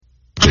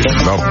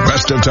The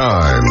Best of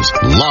Times,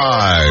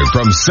 live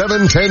from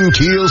 710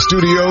 Keel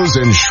Studios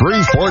in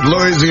Shreveport,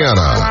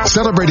 Louisiana,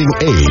 celebrating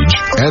age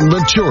and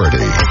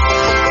maturity.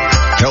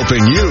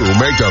 Helping you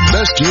make the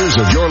best years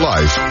of your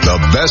life the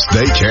best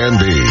they can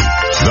be.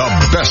 The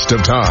Best of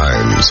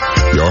Times.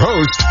 Your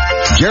host,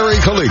 Gary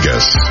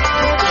Calligas.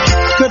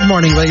 Good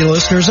morning, lady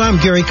listeners. I'm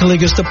Gary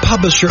Calligas, the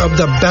publisher of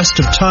The Best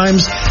of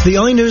Times, the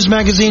only news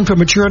magazine for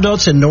mature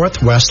adults in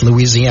Northwest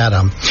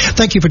Louisiana.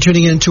 Thank you for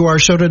tuning in to our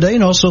show today,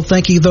 and also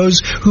thank you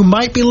those who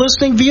might be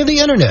listening via the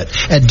internet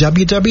at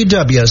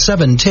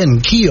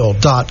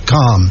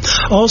www.710keel.com.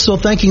 Also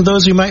thanking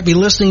those who might be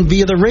listening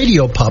via the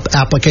Radio Pup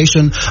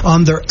application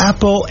on their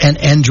Apple and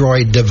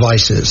Android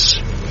devices.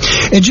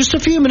 In just a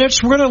few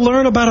minutes, we're going to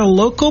learn about a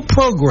local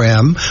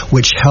program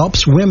which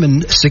helps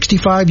women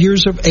 65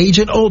 years of age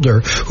and older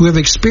who have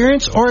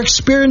experienced or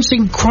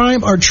experiencing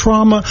crime or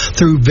trauma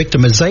through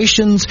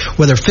victimizations,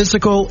 whether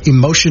physical,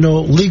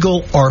 emotional,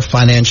 legal, or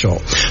financial.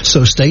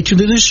 So stay tuned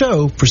to the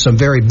show for some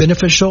very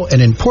beneficial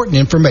and important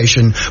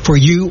information for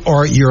you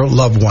or your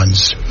loved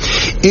ones.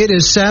 It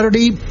is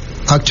Saturday,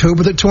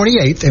 October the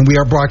 28th, and we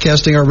are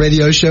broadcasting our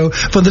radio show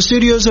from the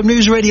studios of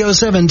News Radio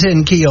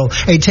 710 Keel,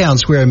 a town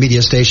square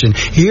media station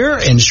here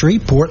in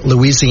Shreveport,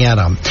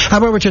 Louisiana.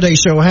 However, today's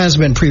show has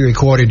been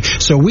pre-recorded,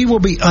 so we will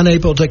be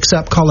unable to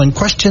accept call-in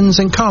questions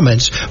and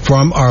comments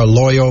from our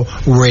loyal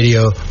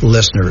radio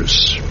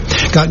listeners.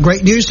 Got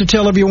great news to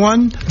tell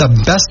everyone.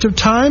 The Best of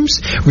Times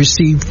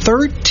received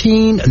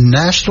 13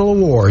 national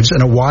awards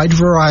in a wide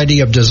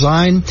variety of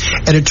design,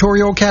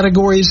 editorial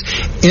categories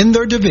in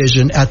their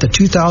division at the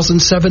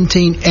 2017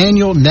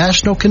 Annual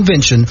National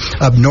Convention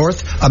of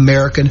North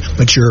American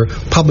Mature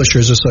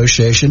Publishers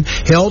Association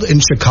held in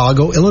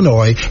Chicago,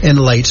 Illinois in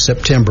late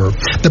September.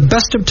 The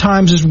Best of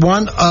Times is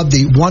one of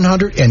the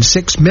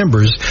 106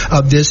 members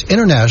of this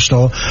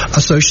International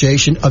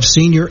Association of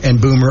Senior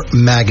and Boomer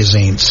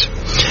magazines.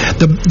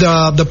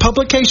 The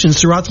publications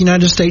throughout the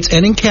United States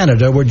and in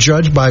Canada were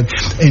judged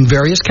in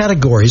various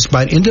categories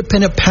by an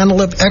independent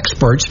panel of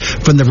experts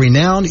from the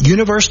renowned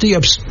University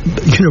of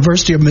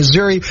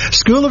Missouri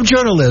School of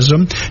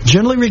Journalism,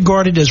 generally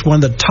regarded as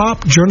one of the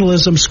top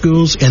journalism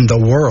schools in the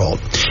world.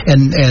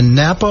 And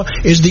NAPA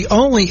is the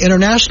only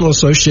international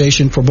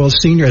association for both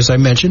senior, as I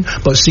mentioned,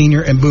 both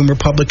senior and boomer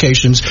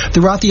publications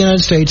throughout the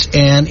United States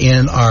and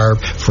in our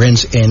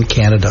friends in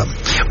Canada.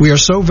 We are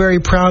so very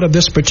proud of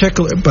these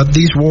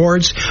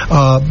awards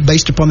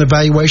based upon the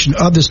evaluation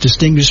of this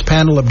distinguished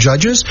panel of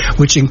judges,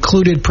 which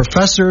included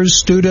professors,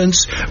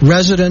 students,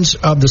 residents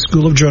of the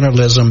School of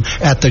Journalism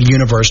at the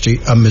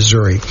University of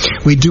Missouri.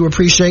 We do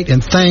appreciate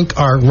and thank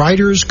our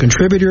writers,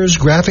 contributors,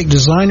 graphic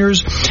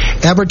designers,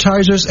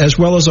 advertisers, as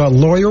well as our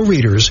loyal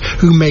readers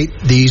who make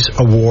these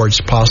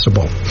awards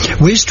possible.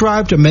 We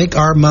strive to make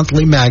our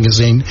monthly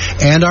magazine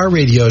and our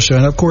radio show,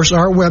 and of course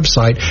our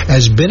website,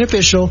 as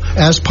beneficial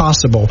as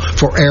possible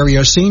for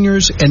area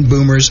seniors and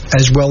boomers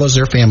as well as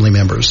their family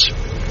members.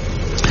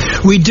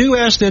 We do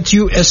ask that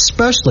you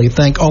especially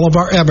thank all of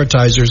our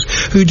advertisers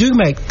who do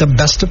make the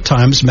Best of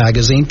Times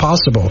magazine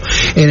possible.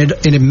 And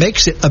it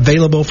makes it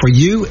available for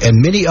you and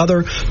many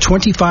other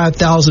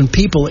 25,000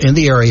 people in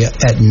the area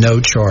at no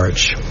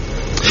charge.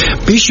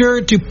 Be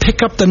sure to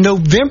pick up the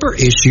November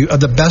issue of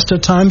the Best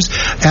of Times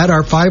at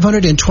our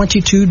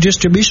 522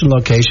 distribution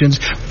locations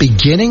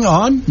beginning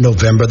on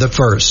November the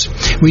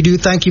 1st. We do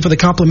thank you for the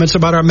compliments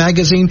about our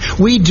magazine.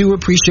 We do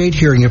appreciate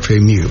hearing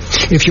from you.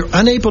 If you're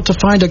unable to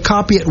find a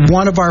copy at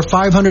one of our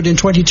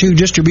 522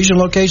 distribution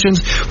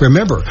locations,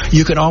 remember,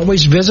 you can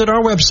always visit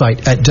our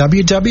website at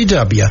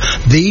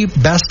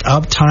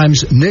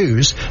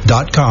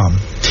www.thebestoftimesnews.com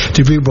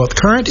to view both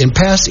current and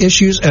past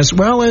issues, as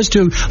well as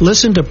to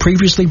listen to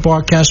previously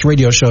broadcast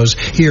radio shows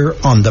here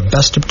on the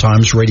Best of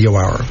Times Radio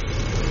Hour.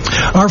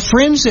 Our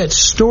friends at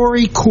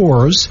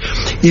StoryCorps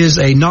is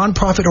a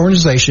nonprofit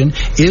organization,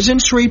 is in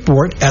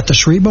Shreveport at the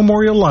Shreve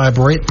Memorial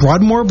Library at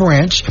Broadmoor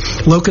Branch,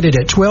 located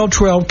at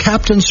 1212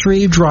 Captain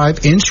Shreve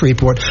Drive in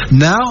Shreveport,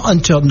 now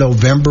until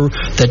November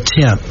the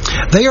 10th.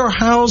 They are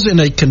housed in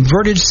a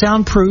converted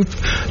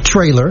soundproof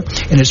trailer,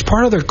 and it's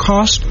part of their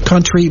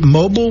cross-country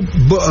mobile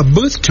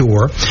booth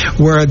tour,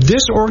 where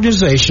this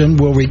organization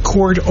will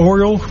record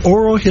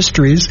oral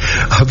histories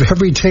of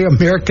everyday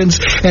Americans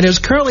and is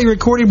currently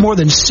recording more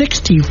than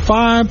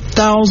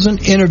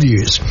 65,000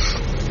 interviews.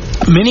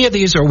 Many of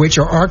these which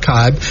are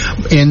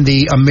archived in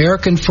the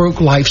American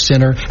Folk Life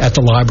Center at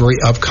the Library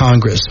of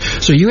Congress.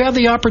 So you have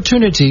the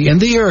opportunity in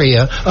the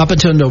area up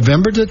until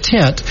November the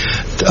 10th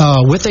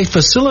with a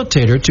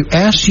facilitator to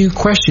ask you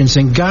questions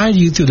and guide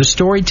you through the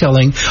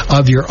storytelling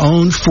of your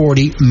own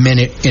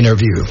 40-minute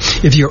interview.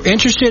 If you're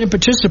interested in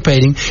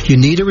participating, you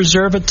need to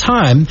reserve a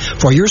time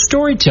for your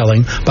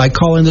storytelling by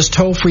calling this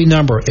toll-free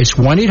number. It's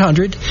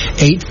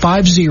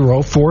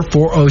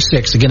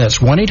 1-800-850-4406. Again, that's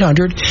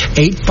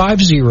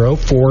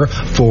 1-800-850-4406.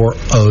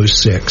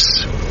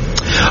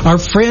 Our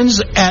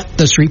friends at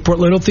the Shreveport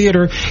Little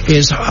Theater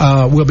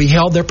will be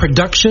held their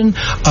production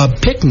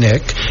of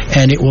Picnic,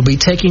 and it will be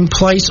taking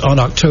place on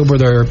October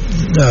tonight,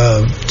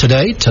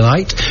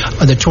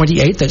 the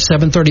 28th at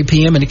 7:30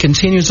 p.m., and it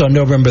continues on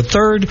November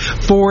 3rd,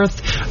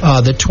 4th,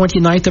 the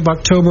 29th of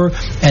October,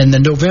 and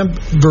then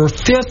November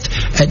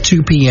 5th at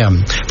 2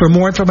 p.m. For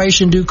more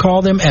information, do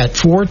call them at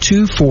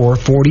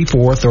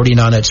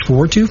 424-4439. That's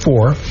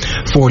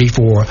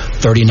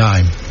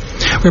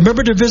 424-4439.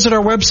 Remember to visit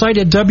our website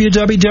at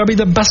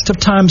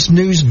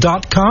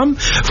www.thebestoftimesnews.com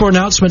for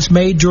announcements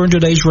made during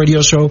today's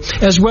radio show,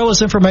 as well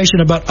as information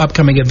about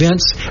upcoming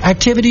events,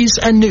 activities,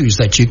 and news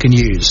that you can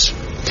use.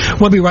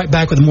 We'll be right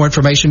back with more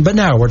information, but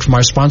now a word from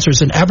our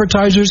sponsors and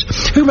advertisers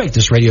who make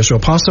this radio show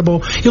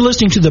possible. You're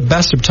listening to the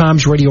Best of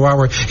Times Radio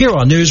Hour here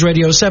on News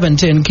Radio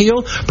 710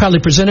 Keel, proudly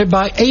presented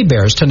by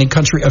Heberts Town &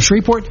 Country of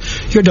Shreveport,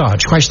 your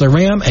Dodge, Chrysler,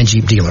 Ram, and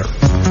Jeep dealer.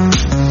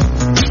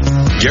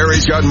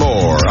 Gary's got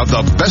more of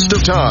the Best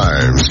of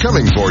Times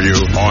coming for you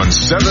on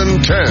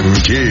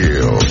 710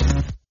 Keel.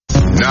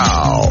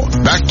 Now,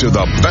 back to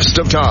the Best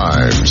of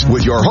Times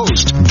with your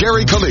host,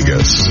 Gary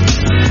Calligas.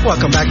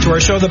 Welcome back to our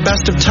show, the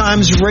Best of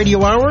Times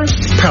Radio Hour,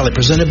 proudly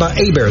presented by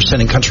Heberts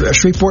Town & Country of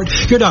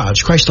Shreveport, your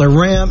Dodge, Chrysler,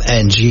 Ram,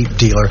 and Jeep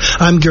dealer.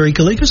 I'm Gary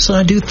Calligas, and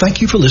I do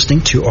thank you for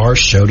listening to our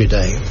show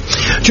today.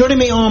 Joining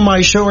me on my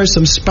show are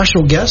some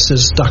special guests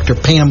is Dr.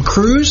 Pam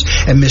Cruz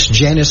and Miss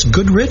Janice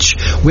Goodrich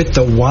with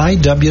the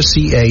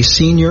YWCA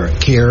Senior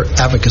Care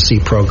Advocacy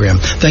Program.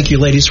 Thank you,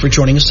 ladies, for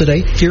joining us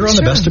today here on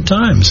the Best of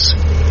Times.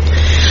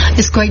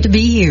 It's great to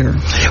be here.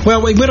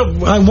 Well, I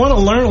want to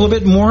learn a little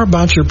bit more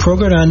about your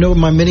program. I know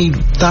my many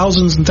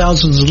thousands and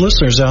thousands of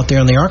listeners out there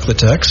in the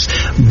Arklatex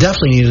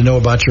definitely need to know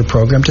about your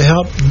program to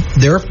help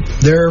their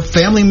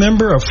family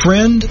member, a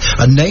friend,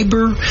 a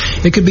neighbor.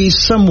 It could be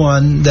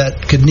someone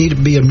that could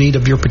be in need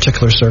of your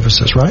particular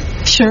services, right?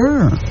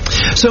 Sure.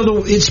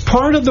 So it's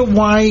part of the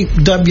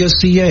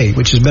YWCA,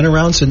 which has been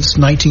around since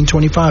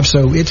 1925.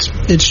 So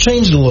it's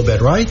changed a little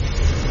bit, right?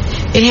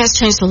 It has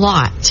changed a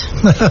lot.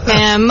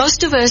 And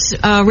most of us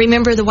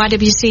remember the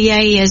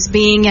YWCA as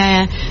being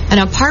an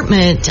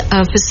apartment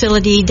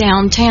facility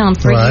downtown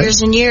for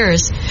years and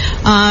years.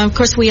 Of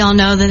course, we all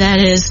know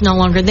that is no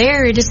longer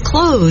there. It is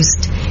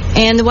closed.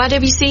 And the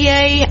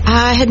YWCA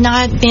had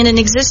not been in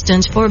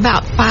existence for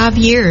about 5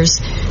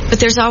 years. But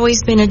there's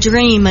always been a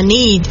dream, a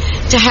need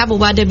to have a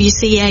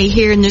YWCA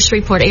here in the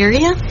Shreveport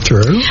area.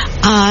 True.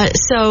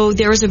 So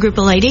there was a group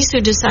of ladies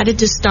who decided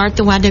to start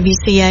the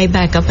YWCA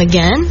back up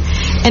again.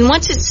 And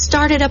once it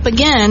started up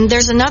again,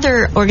 there's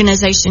another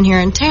organization here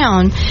in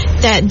town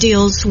that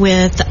deals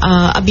with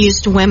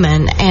abused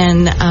women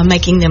and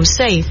making them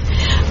safe.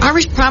 Our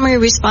primary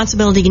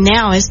responsibility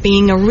now is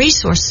being a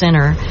resource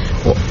center.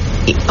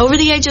 Over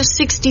the age of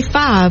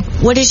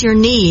 65, what is your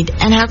need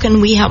and how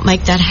can we help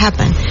make that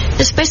happen?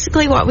 That's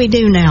basically what we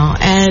do now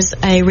as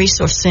a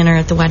resource center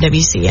at the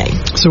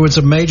YWCA. So it's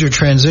a major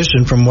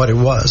transition from what it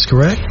was,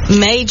 correct?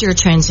 Major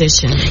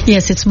transition.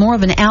 Yes, it's more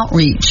of an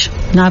outreach,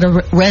 not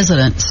a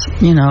residence,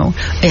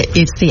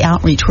 It's the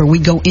outreach where we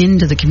go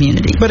into the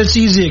community. But it's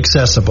easy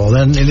accessible.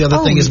 And the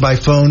other thing is by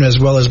phone as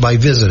well as by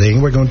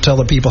visiting. We're going to tell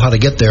the people how to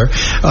get there.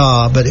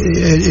 But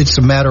it's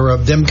a matter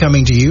of them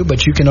coming to you,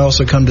 but you can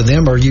also come to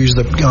them or use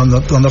on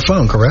the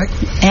phone, correct?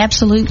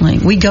 Absolutely.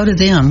 We go to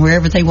them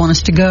wherever they want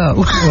us to go.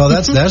 Well,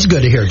 that's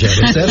good to hear,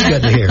 Janice. That's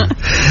good to hear.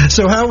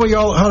 So how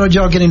did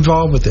y'all get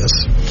involved with this?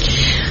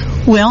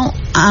 Well,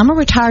 I'm a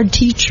retired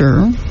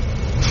teacher,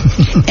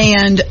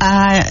 and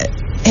I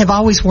have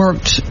always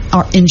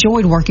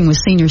enjoyed working with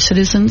senior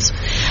citizens.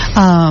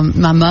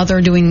 My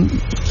mother doing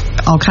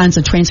all kinds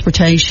of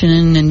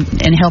transportation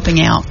and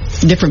helping out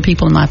different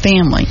people in my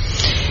family.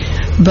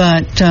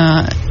 But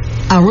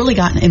I really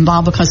got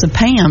involved because of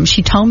Pam.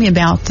 She told me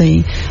about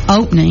the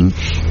opening,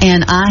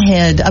 and I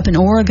had, up in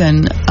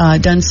Oregon,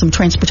 done some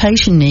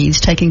transportation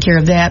needs, taking care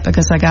of that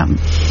because I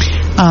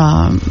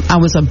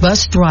was a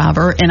bus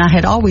driver, and I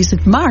had always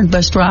admired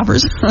bus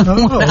drivers.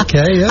 Oh,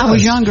 okay, yeah. I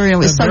was younger. And it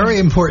was a very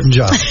important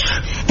job.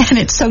 And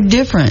it's so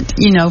different,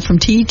 from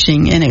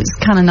teaching, and it's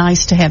kind of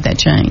nice to have that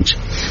change.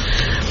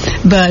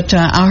 But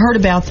I heard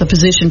about the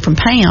position from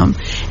Pam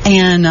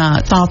and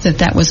thought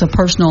that was a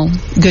personal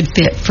good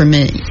fit for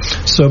me.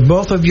 So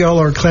both of y'all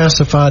are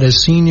classified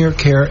as senior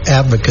care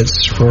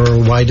advocates for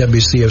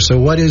YWCA. So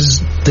what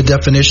is the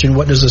definition?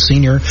 What does a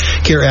senior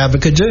care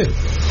advocate do?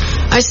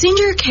 A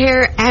senior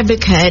care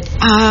advocate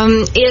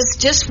is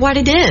just what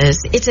it is.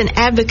 It's an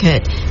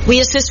advocate. We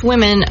assist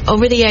women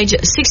over the age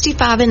of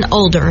 65 and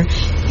older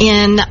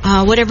in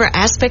whatever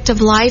aspect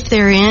of life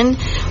they're in,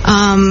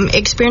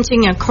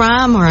 experiencing a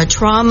crime or a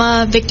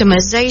trauma,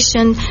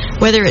 victimization,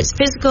 whether it's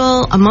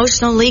physical,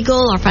 emotional,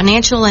 legal, or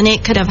financial, and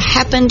it could have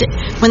happened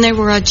when they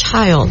were a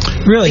child.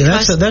 Really?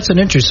 That's an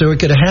interest. So it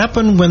could have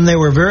happened when they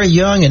were very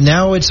young, and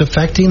now it's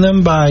affecting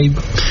them by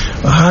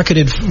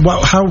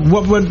what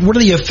are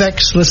the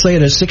effects, let's say,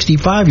 at a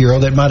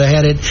 65-year-old that might have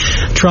had it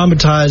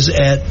traumatized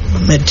at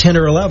 10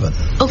 or 11.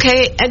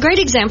 Okay, a great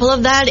example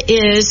of that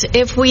is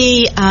if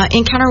we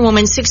encounter a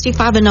woman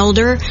 65 and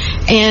older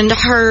and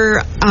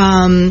her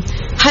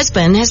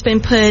husband has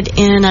been put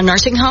in a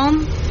nursing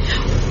home.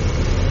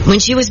 When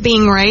she was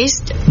being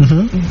raised,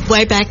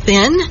 way back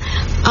then,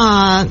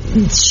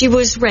 she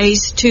was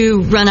raised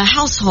to run a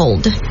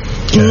household,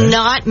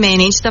 not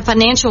manage the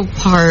financial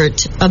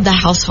part of the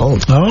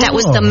household. Oh. That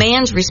was the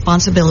man's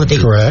responsibility.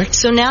 Correct.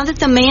 So now that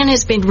the man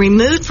has been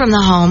removed from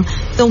the home,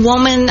 the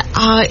woman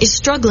is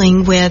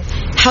struggling with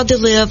how to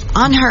live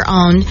on her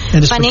own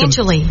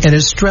financially. And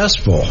it's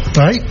stressful,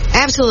 right?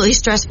 Absolutely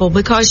stressful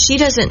because she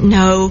doesn't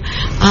know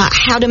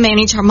how to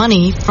manage her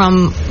money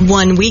from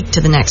 1 week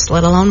to the next,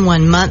 let alone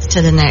 1 month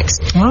to the next.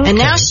 Okay. And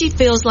now she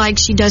feels like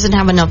she doesn't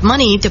have enough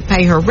money to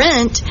pay her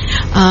rent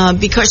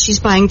because she's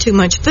buying too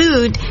much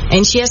food,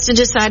 and she has to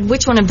decide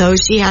which one of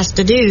those she has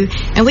to do.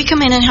 And we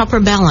come in and help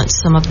her balance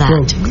some of that.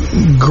 Well,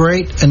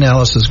 great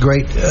analysis,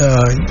 great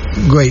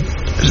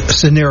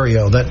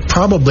scenario that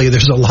probably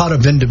there's a lot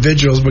of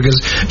individuals,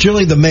 because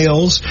generally the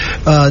males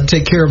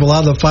take care of a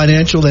lot of the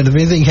financial, and if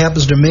anything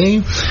happens to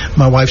me,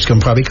 my wife's going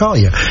to probably call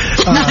you.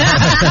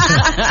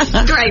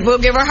 Great, we'll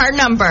give her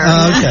number.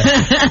 Okay.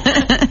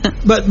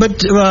 But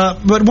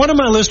one of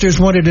my listeners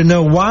wanted to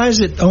know, why is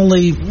it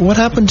only, what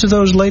happened to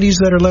those ladies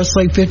that are, let's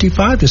say,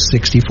 55 to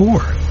 64?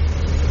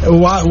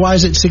 Why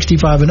is it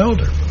 65 and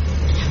older?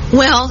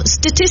 Well,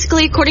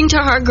 statistically, according to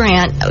our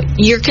grant,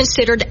 you're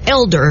considered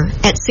elder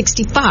at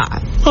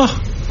 65.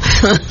 Oh.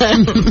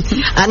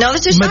 I know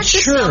this is not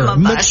just some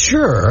of us.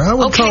 Mature. I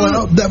would call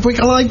it,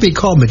 I like to be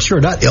called mature,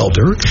 not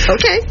elder.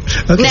 Okay.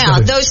 Now,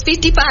 those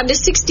 55 to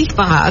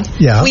 65,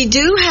 we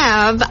do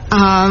have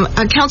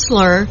a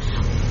counselor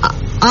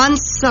on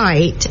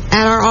site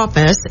at our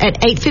office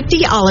at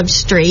 850 Olive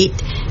Street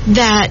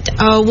that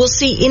will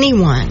see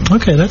anyone.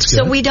 Okay, that's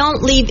good. So we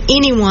don't leave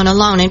anyone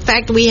alone. In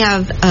fact, we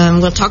have,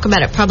 we'll talk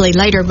about it probably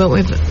later, but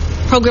we have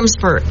programs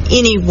for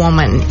any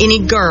woman, any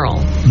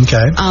girl.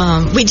 Okay.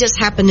 We just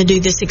happen to do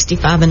the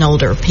 65 and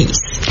older piece.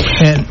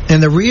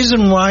 And the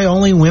reason why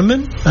only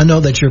women? I know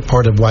that you're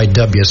part of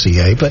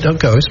YWCA, but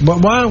okay,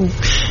 why?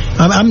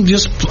 I'm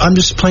just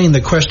playing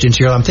the questions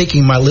here. I'm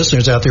thinking my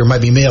listeners out there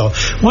might be male.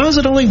 Why is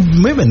it only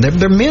women?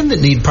 They're men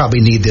that probably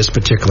need this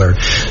particular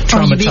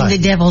trauma. Are you being the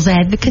devil's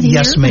advocate here?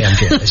 Yes, ma'am.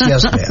 Janice.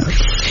 Yes, ma'am.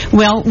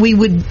 Well, we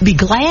would be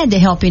glad to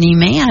help any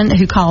man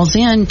who calls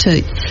in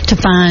to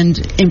find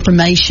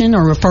information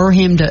or refer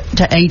him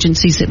to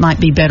agencies that might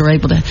be better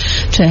able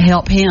to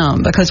help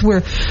him, because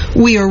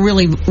we are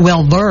really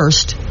well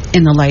versed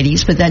in the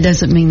ladies, but that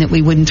doesn't mean that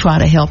we wouldn't try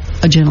to help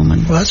a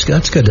gentleman. Well,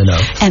 that's good to know.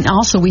 And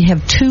also, we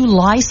have 2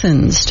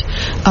 licensed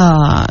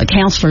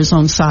counselors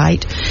on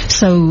site,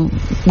 so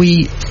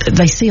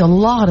they see a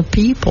lot of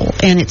people,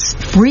 and it's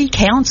free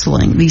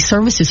counseling. These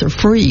services are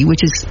free,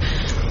 which is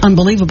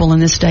unbelievable in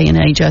this day and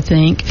age, I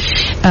think.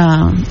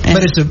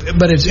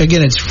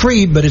 It's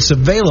free, but it's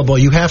available.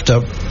 You have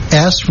to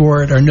ask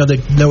for it or know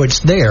it's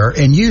there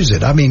and use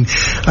it. I mean,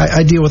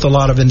 I deal with a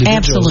lot of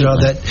individuals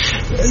that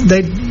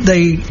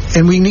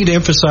and we need to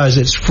emphasize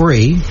it's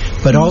free,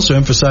 but also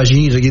emphasize you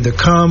need to either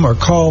come or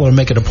call or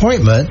make an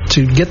appointment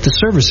to get the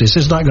services.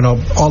 It's not going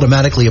to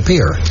automatically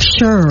appear.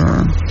 Sure.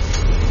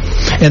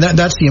 And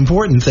that's the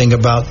important thing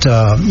about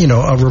a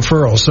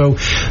referral. So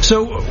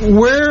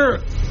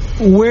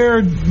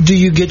where do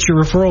you get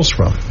your referrals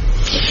from?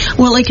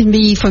 Well, it can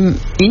be from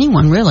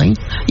anyone, really.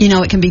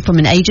 It can be from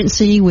an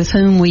agency with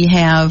whom we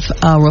have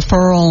a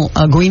referral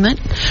agreement,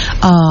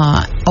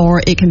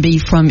 or it can be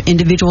from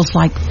individuals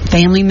like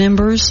family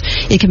members.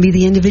 It can be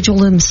the individual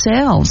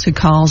themselves who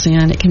calls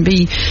in. It can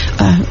be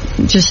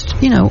just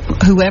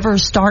whoever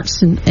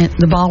starts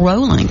the ball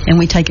rolling, and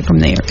we take it from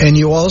there. And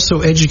you also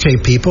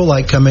educate people,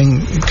 like coming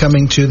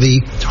to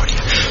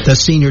the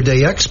Senior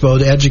Day Expo,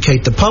 to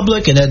educate the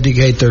public and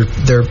educate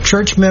their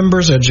church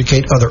members,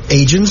 educate other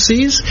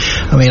agencies.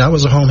 I mean, I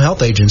was a home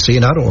health agency,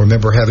 and I don't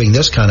remember having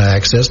this kind of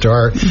access to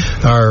our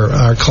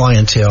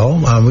clientele.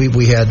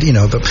 We had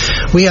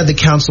the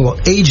Council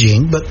of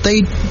Aging, but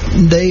they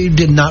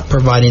did not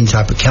provide any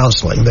type of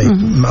counseling.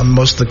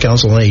 Most of the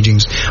Council of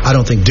Agings, I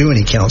don't think, do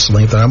any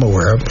counseling that I'm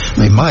aware of.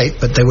 They might,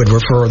 but they would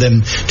refer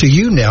them to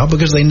you now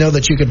because they know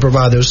that you could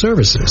provide those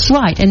services.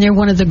 Right, and they're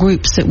one of the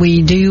groups that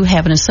we do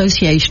have an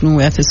association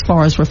with as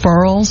far as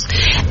referrals,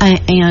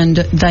 and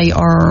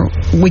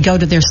we go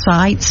to their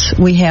sites.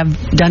 We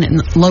have done it in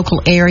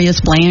local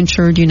areas,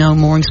 Blanchard,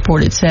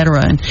 Mooringsport,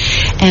 etc.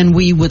 And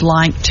we would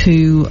like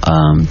to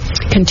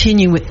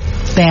continue with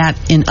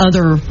that in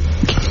other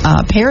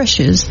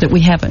parishes that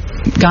we haven't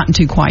gotten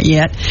to quite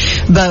yet.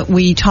 But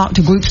we talk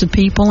to groups of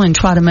people and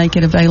try to make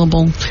it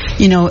available,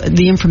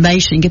 the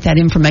information, get that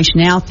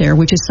information out there,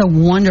 which is so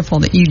wonderful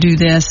that you do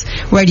this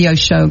radio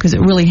show, because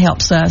it really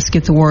helps us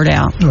get the word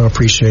out. I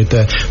appreciate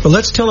that. But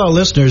let's tell our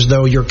listeners,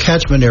 though, your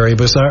catchment area,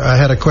 because I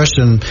had a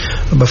question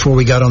before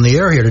we got on the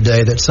air here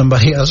today that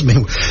somebody asked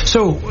me.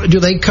 So, do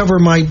they cover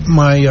my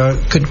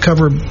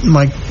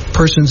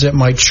persons at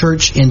my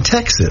church in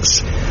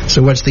Texas.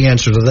 So what's the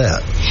answer to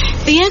that?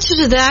 The answer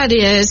to that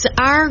is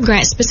our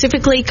grant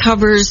specifically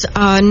covers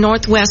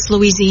northwest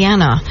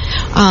Louisiana,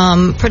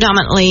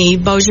 predominantly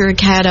Bossier,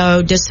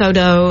 Caddo,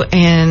 DeSoto,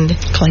 and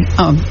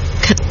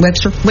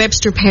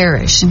Webster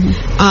Parish.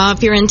 Mm-hmm.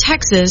 If you're in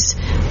Texas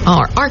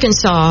or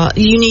Arkansas,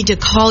 you need to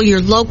call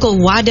your local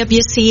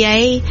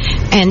YWCA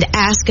and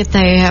ask if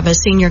they have a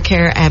senior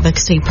care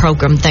advocacy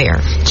program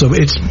there. So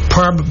it's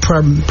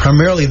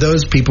primarily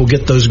those people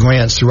get those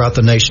grants throughout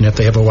the nation if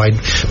they have a wide,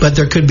 but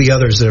there could be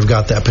others that have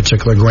got that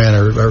particular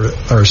grant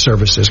or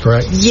services,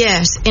 correct?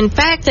 Yes. In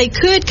fact, they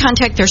could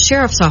contact their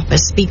sheriff's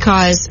office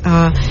because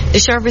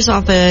the sheriff's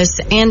office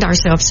and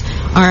ourselves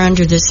are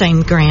under the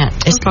same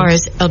grant as far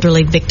as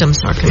elderly victims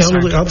are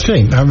concerned.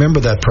 Okay, I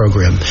remember that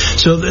program.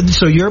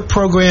 So your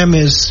program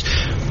is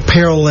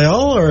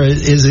parallel, or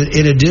is it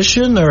in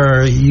addition,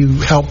 or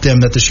you help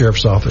them at the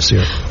sheriff's office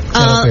here?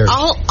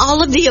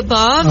 All of the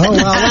above. Oh, wow,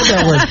 I love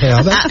that word,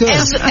 pal.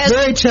 That's good.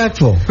 Very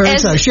tactful.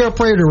 Sheriff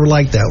Prater would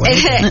like that one.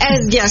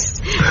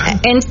 Yes.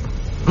 And,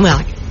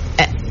 well,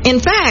 in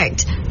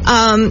fact,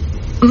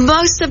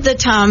 most of the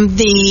time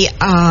the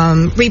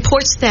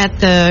reports that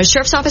the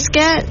sheriff's office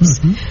gets,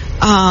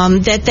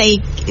 that they,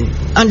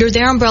 under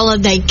their umbrella,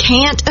 they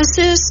can't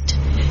assist.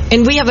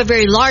 And we have a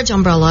very large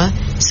umbrella,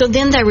 so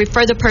then they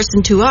refer the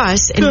person to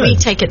us, and we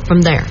take it from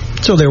there.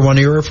 So they're one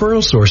of your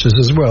referral sources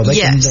as well.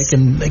 They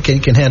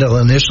can handle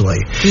initially.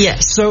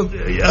 Yes. So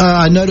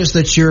I noticed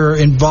that you're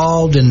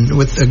involved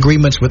with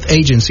agreements with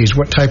agencies.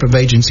 What type of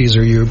agencies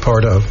are you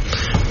part of?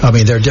 I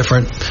mean, they're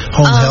different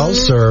home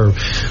healths, or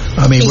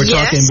I mean, we're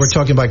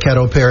talking about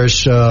Caddo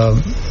Parish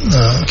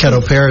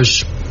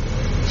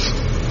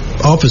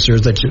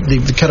officers, the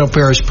Caddo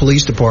Parish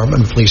Police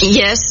Department,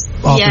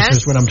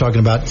 officers, what I'm talking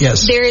about.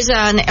 Yes. There is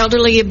an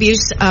elderly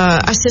abuse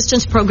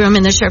assistance program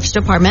in the Sheriff's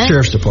Department.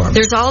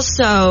 There's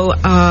also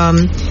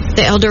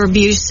the Elder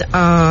Abuse of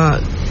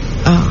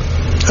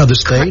the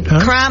state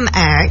Crime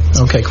Act.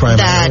 Okay, Crime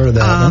Act.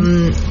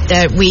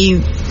 That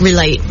we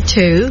relate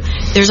to.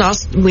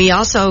 We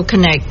also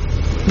connect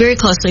very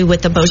closely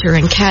with the Bossier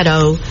and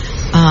Caddo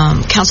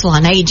Council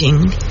on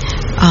Aging.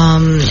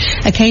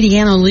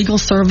 Acadiana Legal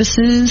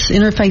Services,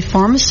 Interfaith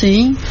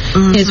Pharmacy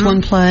is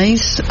one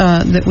place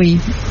that we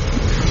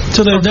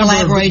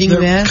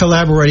are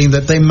collaborating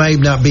that they may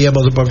not be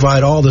able to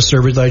provide all the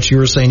services. Like you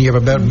were saying, you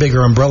have a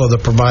bigger umbrella to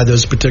provide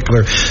those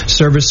particular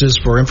services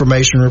for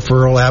information,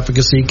 referral,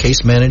 advocacy,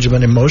 case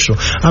management, emotional.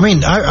 I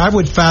mean, I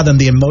would fathom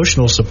the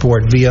emotional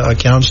support via a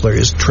counselor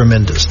is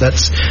tremendous.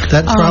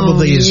 That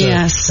probably is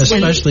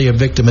especially a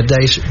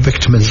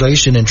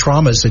victimization in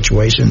trauma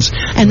situations.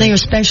 And they are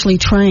specially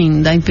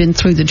trained. They've been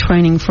through the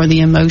training for the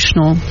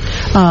emotional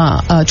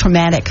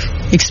traumatic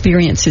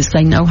experiences.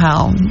 They know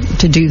how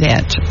to do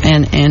that,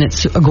 and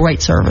it's a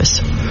great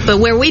service. But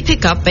where we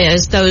pick up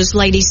is those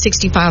ladies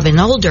 65 and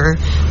older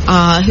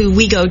who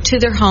we go to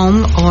their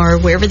home or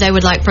wherever they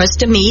would like for us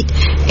to meet,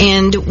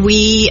 and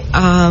we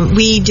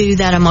do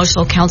that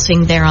emotional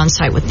counseling there on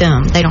site with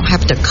them. They don't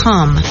have to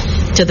come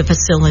to the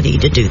facility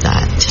to do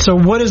that. So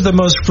what is the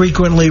most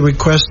frequently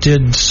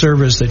requested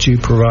service that you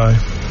provide?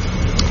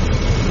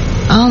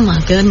 Oh my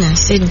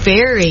goodness, it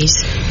varies.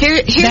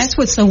 That's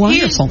what's so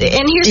wonderful.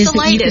 Here's the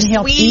latest.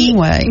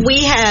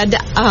 We had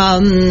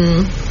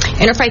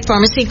Interfaith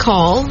Pharmacy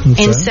call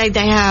and say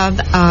they have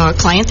a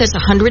client that's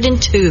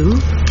 102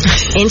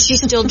 and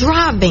she's still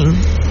driving.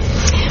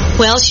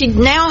 Well, she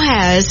now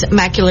has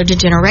macular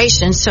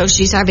degeneration, so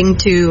she's having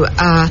to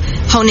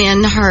hone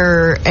in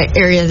her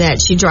area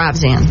that she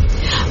drives in.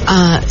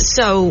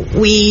 So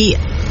we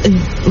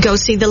go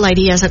see the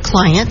lady as a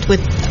client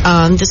with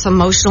this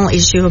emotional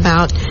issue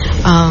about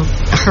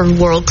her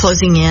world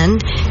closing in,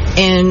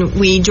 and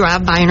we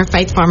drive by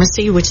Interfaith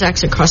Pharmacy, which is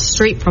actually across the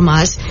street from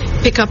us,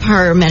 pick up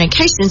her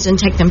medications and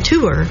take them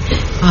to her,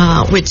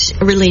 which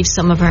relieves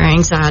some of her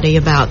anxiety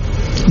about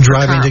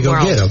driving to go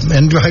get them,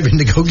 and driving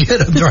to go get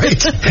them,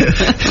 right?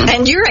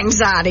 And your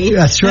anxiety.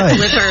 That's right.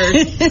 With her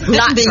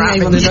not being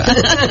able to drive.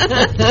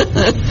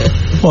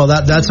 Well,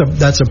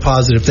 that's a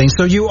positive thing.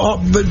 So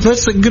but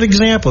that's a good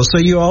example. So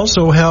you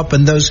also help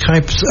in those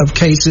types of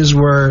cases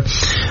where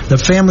the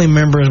family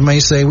members may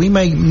say, we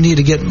may need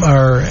to get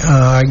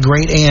our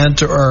great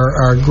aunt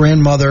or our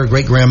grandmother,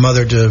 great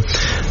grandmother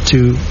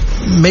to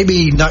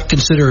maybe not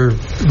consider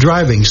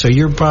driving. So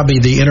you're probably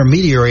the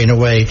intermediary in a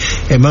way,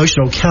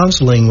 emotional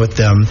counseling with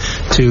them.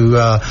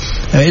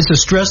 It's a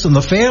stress on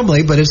the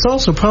family, but it's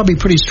also probably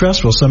pretty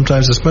stressful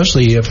sometimes,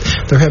 especially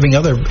if they're having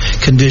other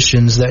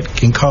conditions that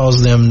can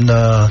cause them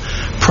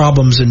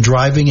problems in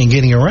driving and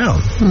getting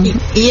around.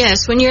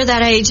 Yes, when you're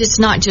that age, it's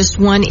not just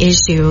one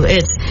issue.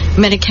 It's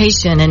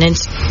medication and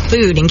it's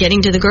food and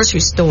getting to the grocery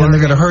store. And they're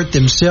going to hurt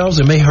themselves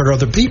and may hurt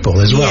other people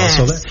as well.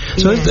 Yes.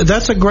 So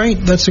that's a great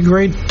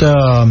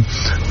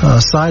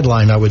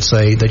sideline, I would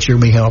say, that you'll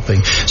be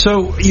helping.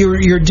 So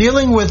you're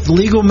dealing with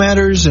legal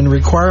matters and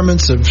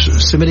requirements of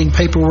submitting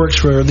paperwork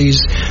for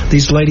these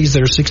ladies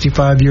that are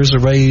 65 years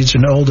of age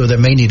and older that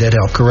may need that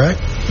help,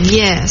 correct?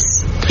 Yes.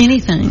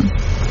 Anything.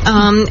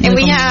 And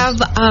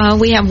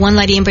we have one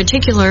lady in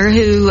particular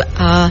who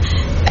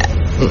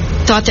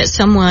thought that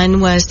someone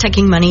was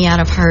taking money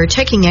out of her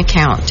checking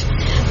account.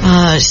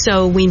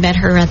 So we met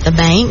her at the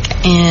bank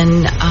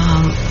and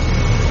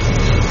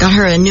got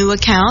her a new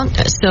account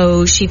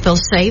so she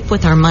feels safe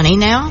with our money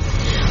now.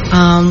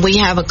 We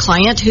have a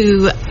client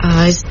who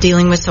is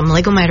dealing with some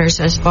legal matters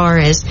as far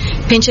as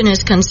pension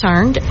is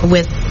concerned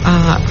with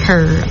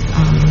her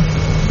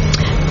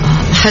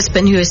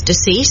husband who is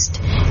deceased,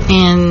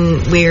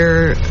 and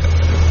we're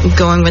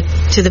going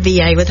to the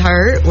VA with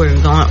her.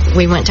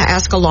 We went to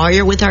ask a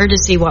lawyer with her to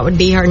see what would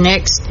be her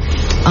next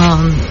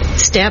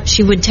step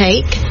she would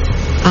take.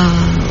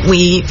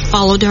 We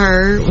followed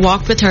her,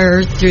 walked with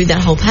her through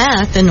that whole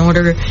path in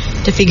order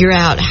to figure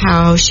out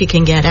how she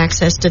can get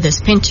access to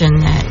this pension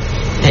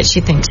that she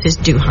thinks is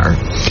due her.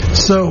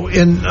 So,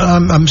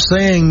 I'm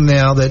saying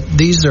now that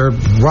these are,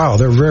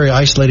 they're very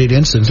isolated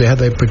incidents. They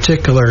have a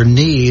particular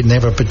need, and they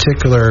have a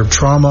particular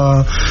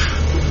trauma,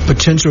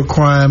 potential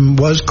crime,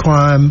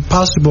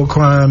 possible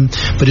crime,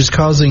 but it's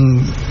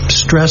causing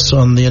stress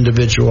on the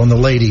individual, on the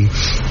lady.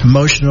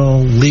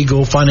 Emotional,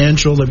 legal,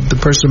 financial. The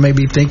person may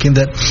be thinking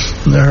that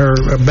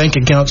her bank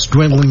account's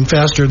dwindling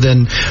faster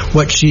than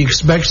what she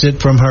expects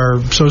it from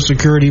her Social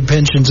Security,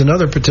 pensions, and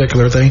other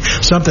particular things.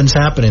 Something's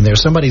happening there.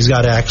 Somebody's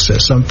got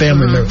access. Some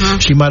family member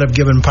she might have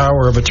given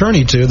power of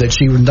attorney to that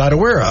she was not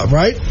aware of,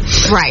 right?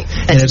 Right.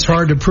 And it's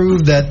hard to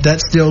prove that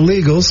that's still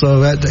legal,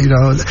 so that,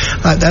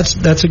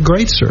 that's a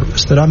great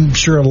service that I'm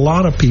sure a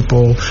lot of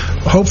people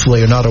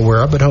hopefully are not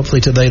aware of, but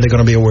hopefully today they're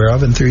going to be aware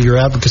of, and through your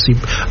advocacy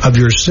of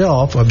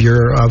yourself, of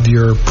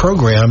your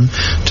program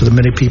to the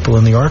many people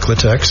in the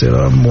Arklatex,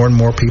 more and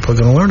more people are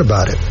going to learn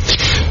about it.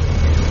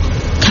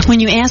 When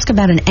you ask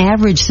about an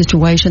average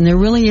situation, there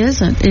really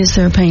isn't, is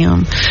there,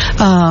 Pam?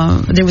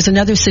 There was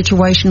another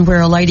situation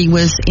where a lady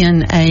was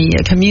in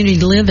a community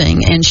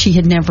living, and she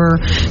had never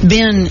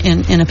been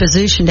in a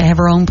position to have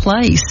her own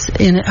place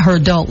in her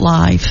adult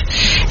life.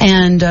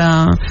 And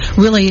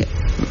really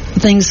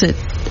things that,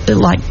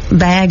 like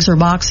bags or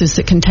boxes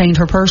that contained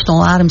her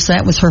personal items,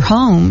 that was her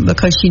home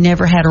because she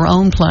never had her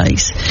own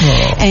place.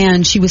 Oh.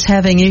 And she was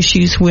having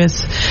issues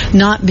with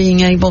not being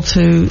able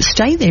to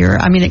stay there.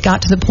 I mean, it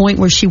got to the point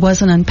where she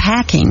wasn't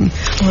unpacking.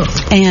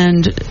 Oh.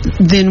 And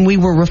then we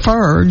were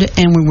referred,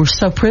 and we were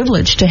so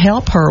privileged to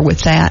help her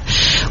with that.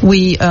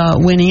 We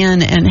went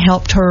in and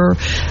helped her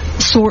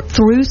sort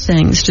through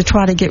things to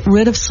try to get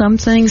rid of some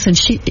things, and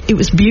it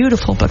was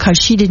beautiful because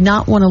she did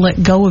not want to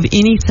let go of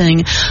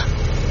anything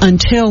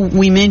until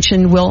we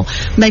mentioned, well,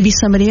 maybe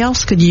somebody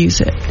else could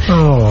use it.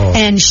 Oh.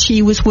 And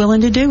she was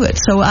willing to do it.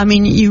 So, I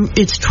mean,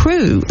 it's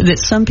true that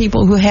some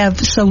people who have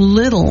so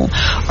little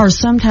are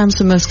sometimes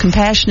the most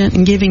compassionate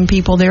and giving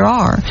people there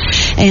are.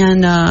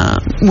 And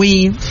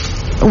we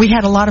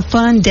had a lot of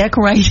fun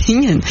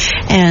decorating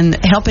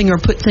and helping her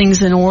put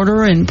things in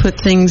order and put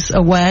things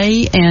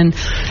away. And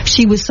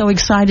she was so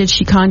excited,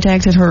 she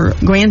contacted her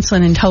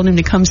grandson and told him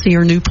to come see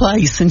her new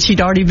place. And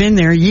she'd already been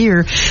there a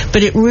year,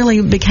 but it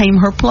really became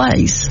her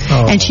place.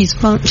 Oh. And she's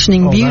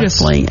functioning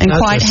beautifully and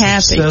quite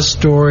happy. Success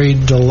story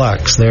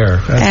deluxe there.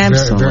 That's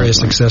absolutely. Very, very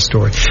success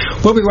story.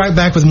 We'll be right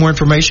back with more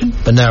information,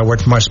 but now a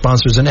word from our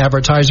sponsors and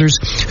advertisers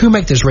who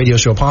make this radio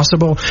show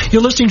possible.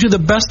 You're listening to the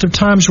Best of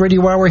Times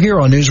Radio Hour here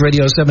on News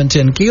Radio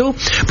 710 Keel,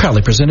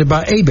 proudly presented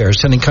by A-Bears,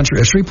 Town and Country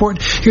of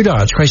Shreveport, your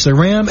Dodge, Chrysler,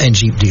 Ram, and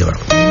Jeep dealer.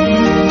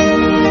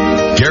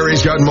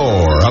 Gary's got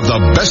more of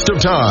the Best of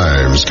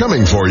Times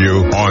coming for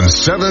you on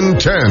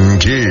 710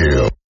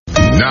 Keel.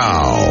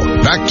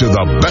 Now, back to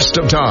the Best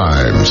of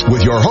Times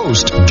with your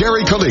host,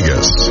 Gary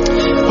Calligas.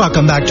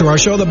 Welcome back to our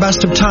show, the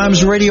Best of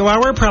Times Radio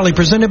Hour, proudly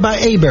presented by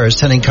A-Bears,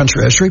 Town and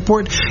Country of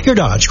Shreveport, your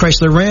Dodge,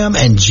 Chrysler, Ram,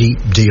 and Jeep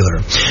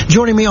dealer.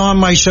 Joining me on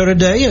my show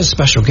today as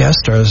special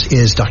guest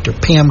is Dr.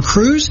 Pam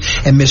Cruz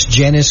and Miss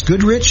Janice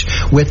Goodrich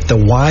with the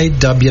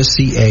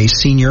YWCA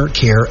Senior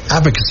Care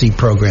Advocacy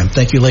Program.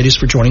 Thank you, ladies,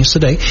 for joining us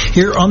today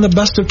here on the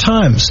Best of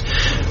Times.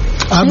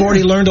 I've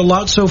already learned a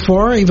lot so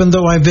far, even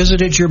though I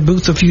visited your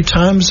booth a few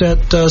times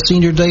at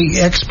Senior Day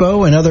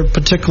Expo and other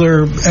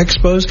particular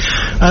expos.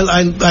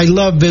 I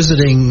love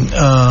visiting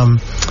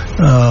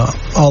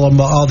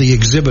all the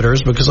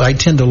exhibitors because I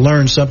tend to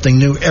learn something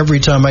new every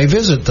time I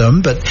visit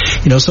them. But,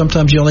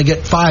 sometimes you only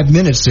get 5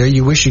 minutes there.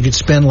 You wish you could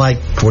spend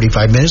like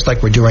 45 minutes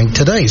like we're doing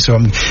today. So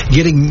I'm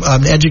getting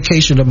an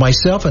education of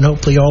myself, and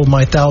hopefully all of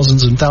my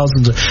thousands and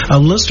thousands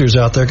of listeners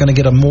out there are going to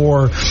get a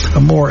more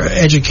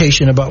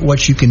education about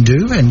what you can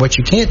do and what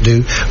you can't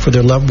do for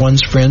their loved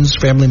ones, friends,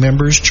 family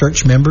members,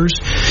 church members.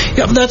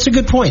 Yeah, that's a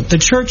good point. The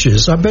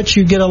churches, I bet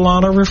you get a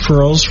lot of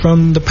referrals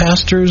from the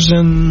pastors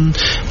and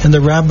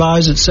the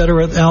rabbis,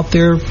 etc., out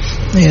there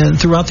and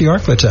throughout the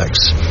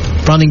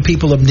Arklatex, finding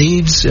people of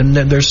needs and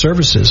their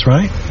services,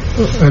 right?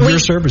 Their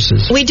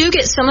services. We do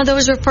get some of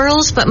those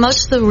referrals, but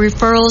most of the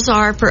referrals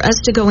are for us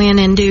to go in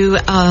and do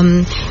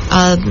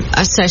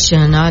a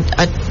session,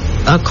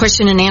 a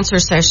question and answer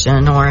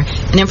session, or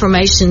an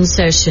information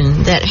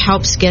session that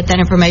helps get that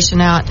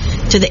information out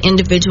to the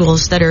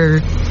individuals that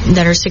are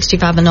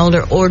 65 and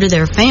older, or to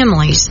their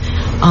families.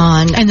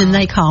 And then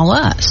they call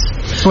us.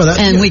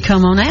 we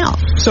come on out.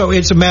 So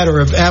it's a matter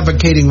of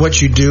advocating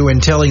what you do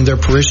and telling their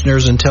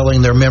parishioners and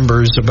telling their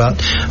members about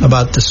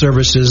the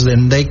services,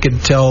 and they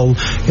could tell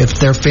if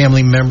their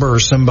family member or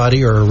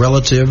somebody or a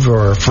relative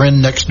or a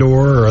friend next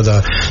door or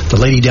the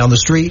lady down the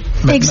street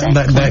might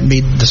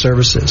need the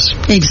services.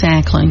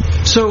 Exactly.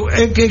 So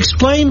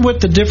explain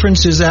what the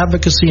difference is,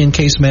 advocacy and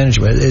case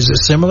management. Is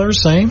it similar,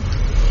 same?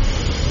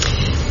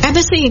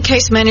 Advocacy and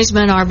case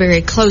management are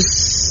very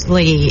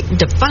closely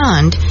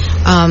defined.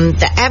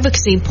 The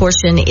advocacy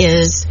portion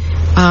is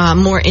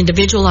more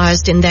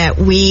individualized in that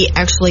we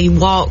actually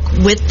walk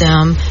with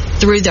them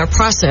through their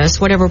process,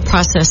 whatever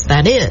process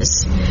that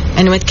is.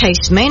 And with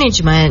case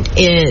management,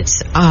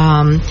 it's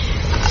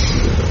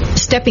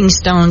stepping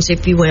stones,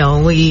 if you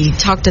will. We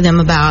talk to them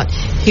about,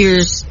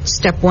 here's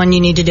step 1 you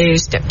need to do,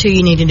 step 2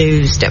 you need to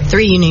do, step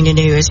 3 you need to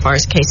do as far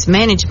as case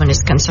management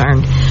is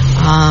concerned,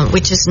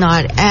 which is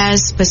not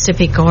as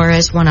specific or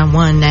as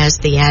one-on-one as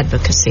the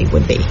advocacy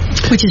would be.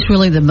 Which is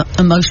really the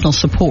emotional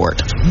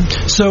support.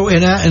 So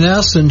in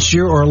essence,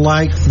 you are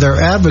like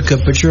their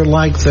advocate, but you're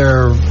like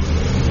their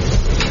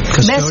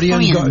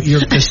custodian,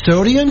 your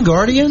custodian,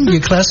 guardian,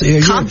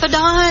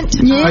 confidant.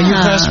 Yeah. Are you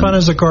classified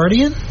as a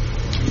guardian?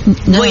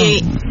 No,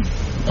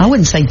 I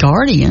wouldn't say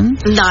guardian.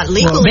 Not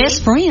legally.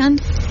 Best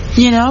friend.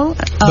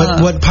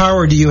 But what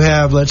power do you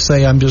have? Let's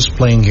say I'm just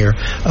playing here.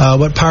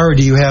 What power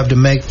do you have to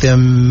make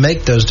them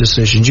make those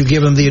decisions? You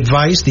give them the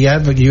advice, you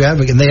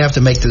advocate, and they have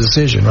to make the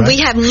decision, right? We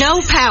have no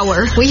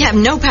power. We have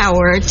no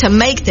power to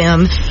make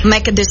them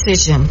make a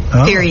decision.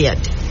 Period.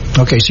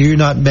 Okay, so you're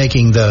not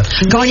making the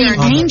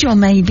guardian angel,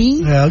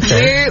 maybe.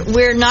 Okay.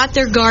 We're not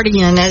their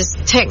guardian, as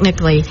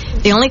technically.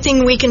 The only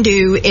thing we can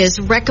do is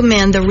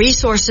recommend the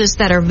resources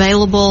that are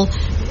available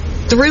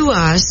through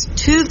us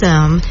to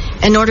them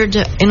in order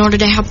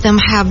to help them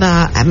have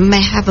a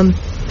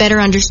better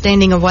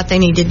understanding of what they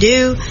need to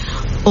do,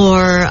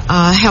 or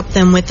help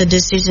them with the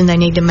decision they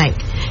need to make.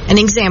 An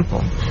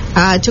example: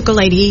 I took a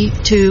lady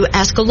to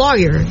ask a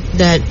lawyer.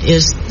 That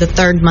is the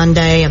third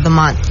Monday of the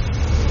month,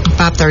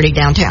 5:30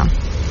 downtown,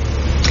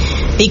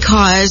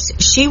 because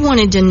she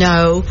wanted to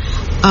know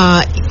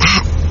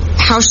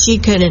how she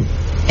could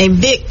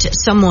evict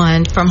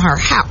someone from her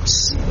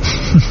house.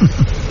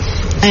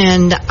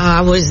 And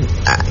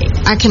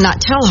I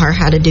cannot tell her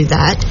how to do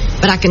that,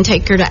 but I can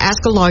take her to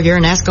ask a lawyer,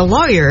 and ask a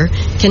lawyer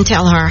can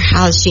tell her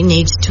how she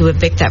needs to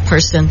evict that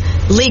person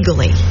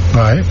legally.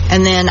 Right.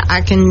 And then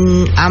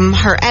I'm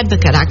her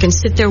advocate. I can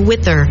sit there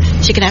with her.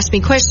 She can ask me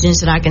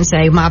questions, and I can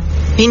say my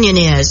opinion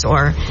is,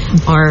 or.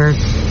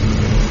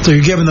 So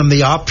you're giving them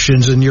the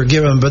options, and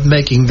but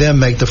making them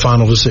make the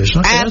final decision.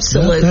 Okay,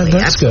 absolutely,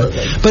 that's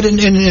absolutely. Good. But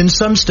in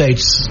some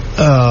states,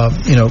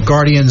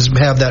 guardians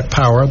have that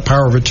power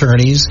of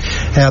attorneys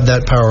have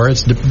that power.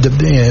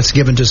 It's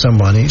given to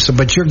somebody. So,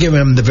 but you're giving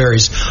them the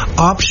various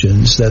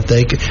options that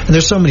they can. And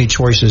there's so many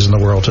choices in the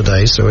world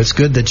today. So it's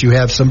good that you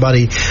have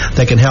somebody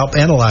that can help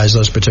analyze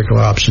those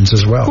particular options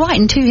as well. Right,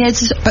 and two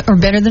heads are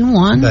better than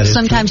one.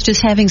 Sometimes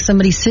just having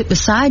somebody sit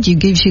beside you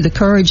gives you the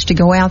courage to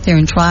go out there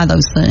and try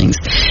those things,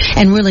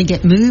 and really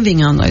get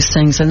moving on those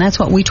things. And that's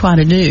what we try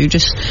to do.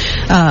 Just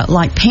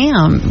like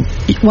Pam,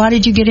 why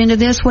did you get into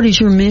this? What is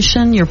your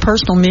mission, your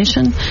personal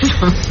mission?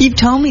 You've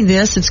told me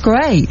this. It's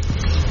great.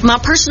 My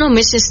personal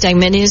mission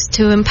statement is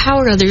to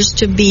empower others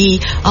to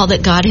be all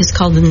that God has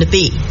called them to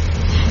be.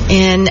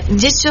 And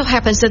this so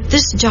happens that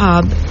this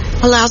job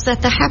allows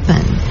that to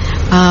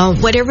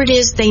happen. Whatever it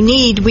is they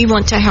need, we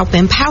want to help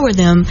empower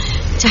them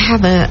to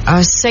have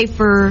a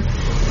safer,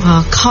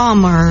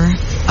 calmer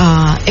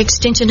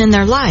extension in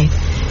their life.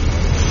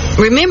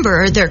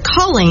 Remember, they're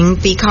calling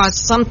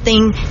because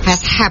something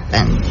has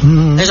happened.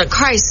 Mm-hmm. There's a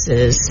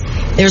crisis.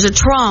 There's a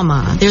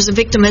trauma. There's a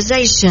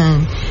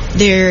victimization.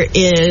 There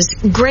is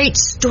great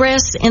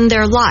stress in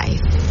their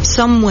life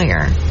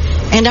somewhere.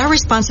 And our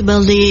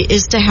responsibility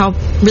is to help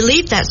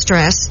relieve that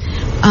stress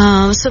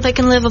so they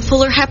can live a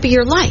fuller,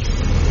 happier life.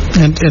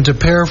 And to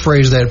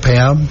paraphrase that,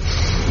 Pam,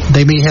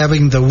 they be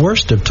having the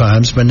worst of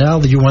times, but now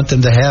you want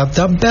them to have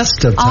the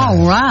best of times.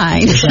 All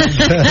right.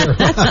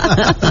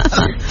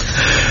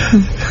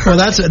 Well,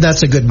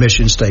 that's a good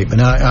mission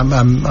statement.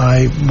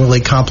 I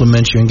really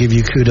compliment you and give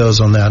you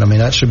kudos on that. I mean,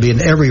 that should be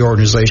in every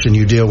organization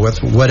you deal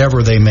with,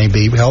 whatever they may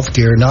be,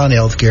 healthcare,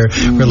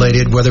 non-healthcare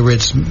related, whether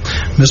it's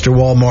Mr.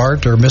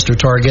 Walmart or Mr.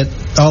 Target.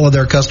 All of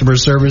their customer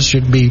service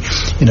should be,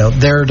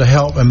 there to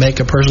help and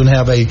make a person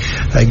have a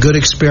good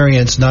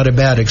experience, not a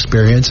bad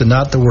experience, and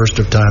not the worst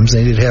of times.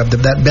 They need to have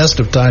that best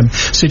of time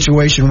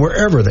situation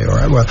wherever they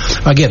are. Well,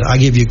 again, I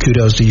give you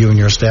kudos to you and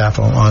your staff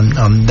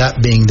on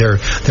that being their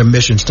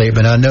mission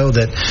statement. I know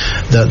that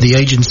the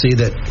agency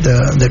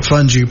that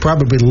funds you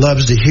probably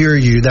loves to hear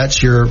you.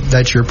 That's your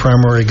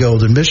primary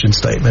goal and mission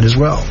statement as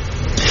well.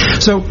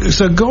 So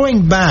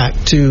going back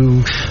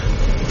to.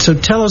 So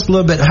tell us a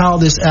little bit how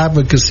this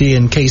advocacy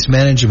and case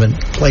management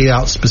played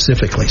out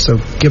specifically. So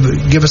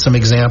give us some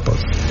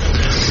examples.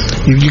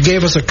 You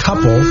gave us a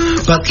couple.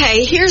 But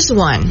okay, here's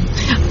one.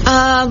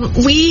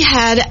 We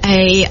had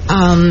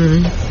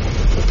an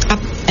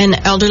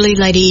elderly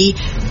lady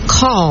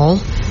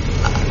call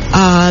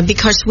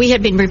because we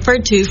had been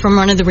referred to from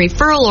one of the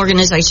referral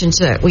organizations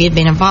that we had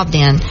been involved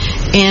in.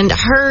 And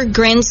her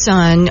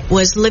grandson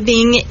was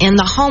living in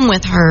the home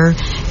with her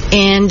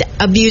and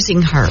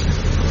abusing her.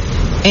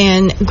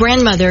 And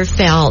grandmother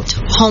felt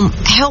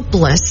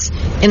helpless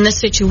in the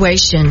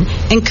situation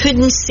and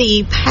couldn't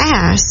see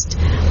past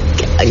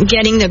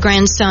getting the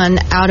grandson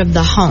out of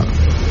the home.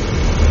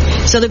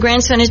 So the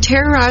grandson had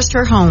terrorized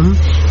her home,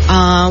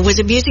 was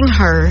abusing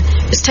her,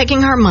 was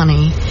taking her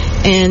money,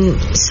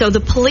 and so the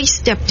police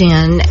stepped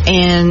in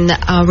and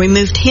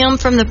removed him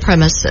from the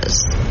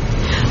premises.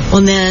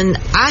 Well, then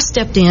I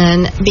stepped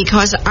in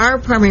because our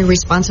primary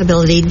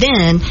responsibility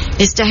then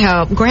is to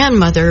help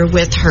grandmother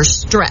with her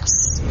stress.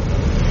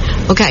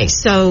 Okay,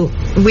 so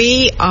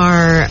we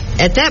are,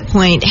 at that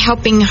point,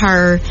 helping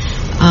her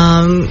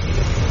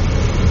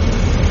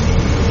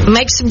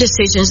make some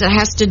decisions that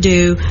has to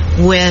do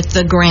with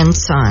the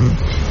grandson.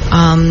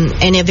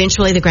 And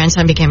eventually the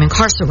grandson became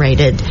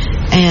incarcerated.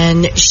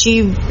 And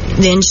she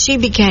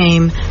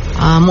became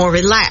more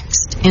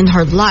relaxed in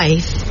her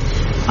life.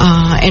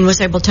 And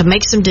was able to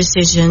make some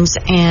decisions,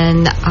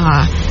 and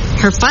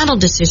her final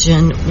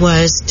decision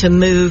was to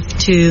move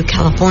to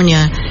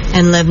California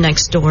and live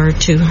next door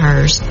to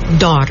her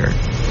daughter.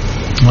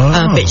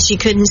 But she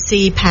couldn't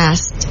see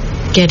past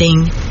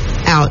getting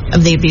out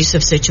of the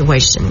abusive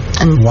situation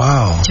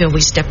until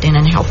we stepped in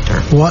and helped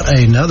her. What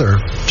another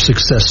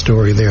success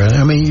story there.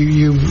 I mean,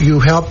 you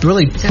helped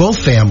really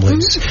both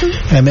families.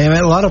 I mean,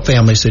 a lot of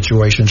family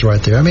situations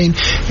right there. I mean,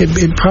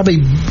 it probably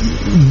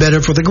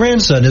better for the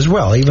grandson as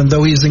well, even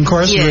though he's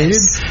incarcerated.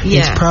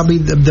 Yes. It's probably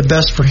the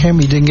best for him.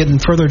 He didn't get in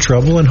further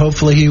trouble, and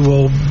hopefully he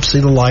will see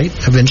the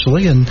light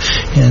eventually and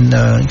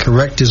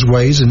correct his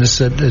ways and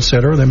et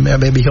cetera. Then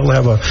maybe he'll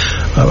have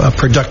a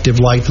productive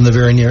life in the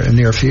very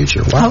near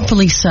future. Wow.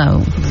 Hopefully so.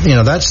 You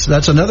know,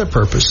 that's another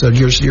purpose. So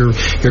you're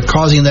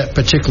causing that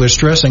particular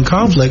stress and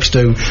conflicts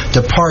to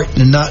depart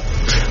and not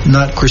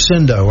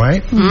crescendo,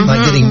 right? Mm-hmm.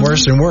 Not getting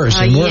worse and worse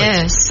and worse.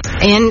 Yes.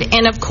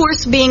 And of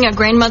course, being a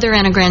grandmother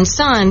and a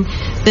grandson,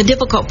 the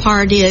difficult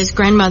part is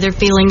grandmother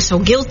feeling so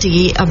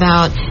guilty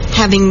about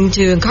having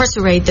to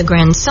incarcerate the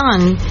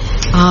grandson,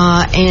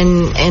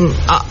 and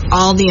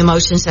all the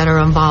emotions that are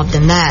involved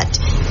in that,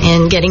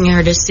 and getting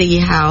her to see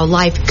how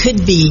life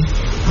could be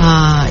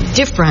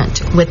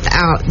different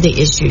without the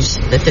issues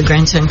that the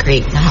grandson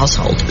create in the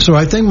household. So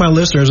I think my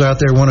listeners out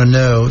there want to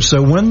know,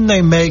 so when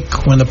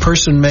the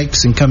person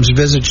makes and comes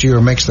visit you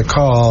or makes the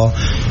call,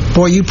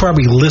 boy, you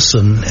probably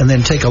listen and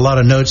then take a lot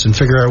of notes and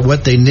figure out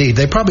what they need.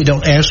 They probably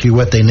don't ask you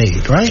what they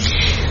need, right?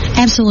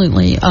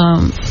 Absolutely.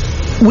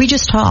 We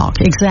just talk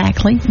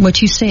exactly what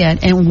you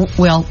said, and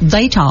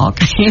they talk,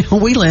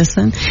 and we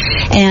listen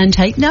and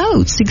take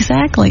notes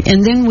exactly,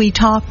 and then we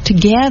talk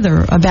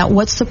together about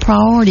what's the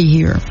priority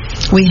here.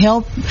 We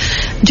help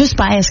just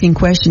by asking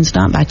questions,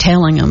 not by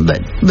telling them,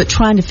 but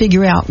trying to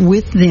figure out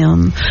with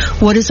them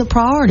what is a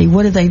priority,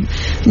 what do they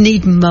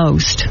need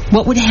most,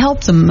 what would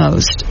help them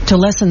most to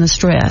lessen the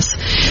stress.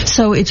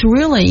 So it's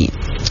really,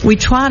 we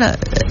try to,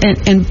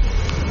 and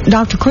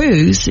Dr.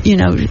 Cruz,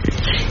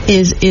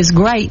 is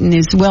great and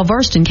is well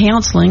versed in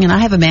counseling, and I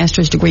have a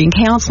master's degree in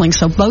counseling,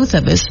 so both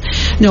of us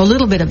know a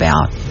little bit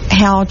about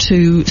how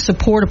to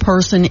support a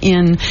person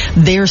in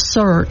their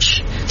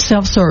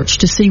self-search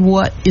to see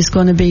what is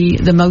going to be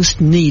the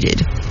most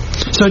needed.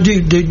 So do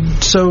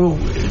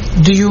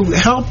you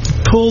help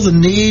pull the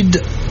need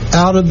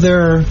out of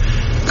their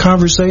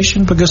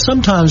conversation? Because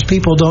sometimes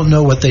people don't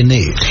know what they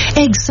need.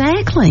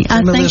 Exactly.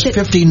 I think there's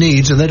 50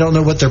 needs and they don't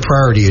know what their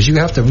priority is. You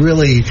have to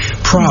really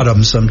prod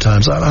them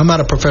sometimes. I'm not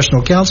a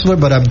professional counselor,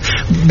 but I've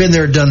been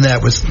there, done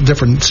that with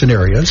different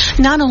scenarios.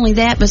 Not only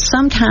that, but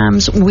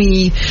sometimes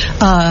we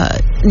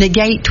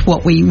negate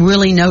what we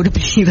really know to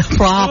be the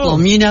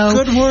problem.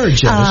 Good word,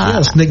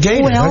 Janice. Yes,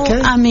 negate it.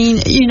 Okay. I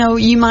mean,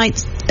 you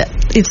might.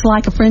 It's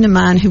like a friend of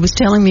mine who was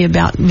telling me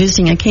about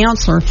visiting a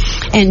counselor,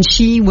 and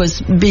she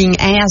was being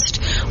asked,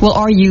 well,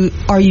 are you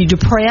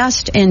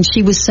depressed? And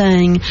she was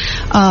saying,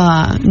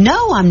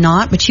 no, I'm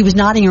not, but she was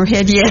nodding her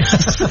head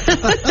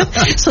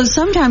yes. So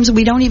sometimes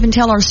we don't even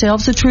tell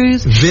ourselves the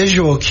truth.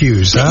 Visual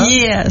cues, huh?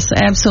 Yes,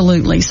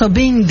 absolutely. So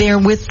being there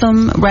with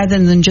them rather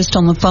than just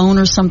on the phone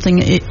or something,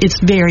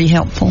 it's very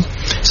helpful.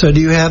 So do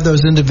you have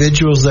those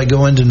individuals that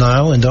go in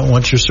denial and don't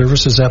want your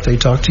services after they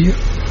talk to you?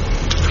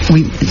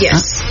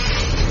 Yes.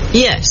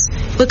 Yes,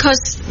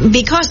 because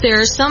there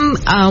are some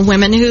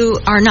women who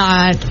are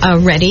not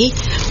ready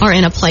or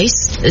in a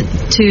place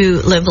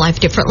to live life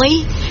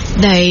differently.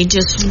 They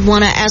just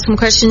want to ask some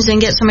questions and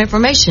get some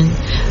information.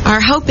 Our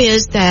hope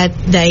is that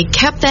they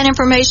kept that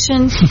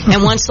information,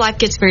 and once life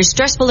gets very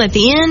stressful at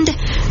the end,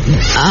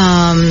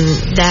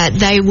 that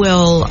they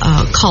will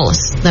call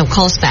us. They'll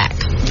call us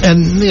back.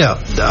 And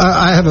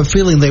I have a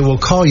feeling they will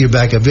call you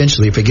back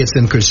eventually if it gets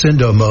in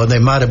crescendo mode. They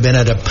might have been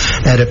at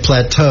a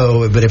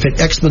plateau, but if it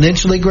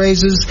exponentially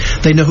raises,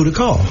 they know who to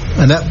call.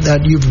 And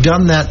that you've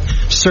done that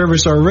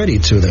service already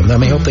to them.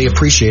 I hope they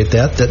appreciate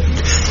that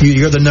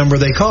you're the number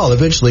they call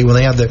eventually when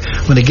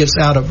it gets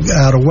out of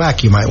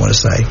whack, you might want to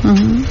say.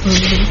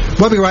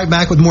 We'll be right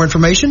back with more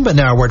information, but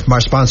now a word from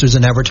our sponsors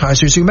and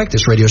advertisers who make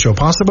this radio show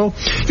possible.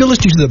 You're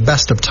listening to the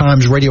Best of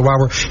Times Radio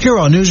Hour here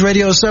on News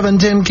Radio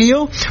 710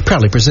 Keel,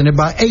 proudly presented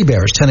by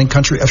Heberts Town &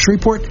 Country of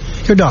Shreveport,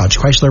 your Dodge,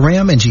 Chrysler,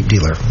 Ram, and Jeep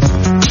dealer.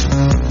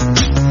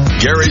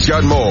 Gary's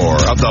got more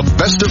of the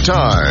Best of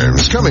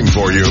Times coming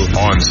for you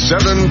on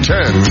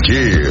 710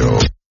 Keel.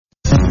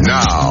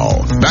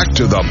 Now, back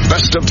to the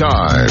Best of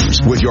Times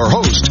with your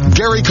host,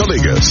 Gary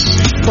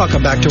Calligas.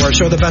 Welcome back to our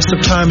show, the Best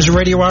of Times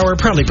Radio Hour,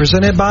 proudly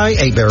presented by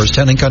Heberts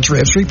Town & Country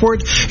of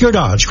Shreveport, your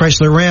Dodge,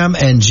 Chrysler, Ram,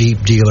 and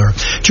Jeep dealer.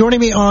 Joining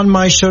me on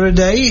my show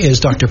today is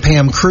Dr.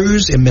 Pam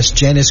Cruz and Miss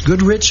Janice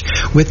Goodrich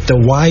with the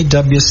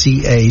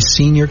YWCA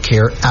Senior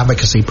Care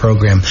Advocacy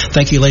Program.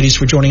 Thank you, ladies,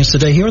 for joining us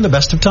today here on the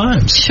Best of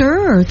Times.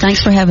 Sure.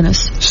 Thanks for having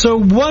us. So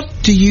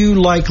what do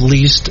you like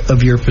least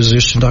of your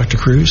position, Dr.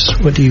 Cruz?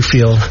 What do you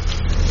feel?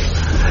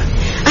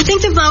 I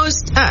think the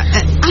most, I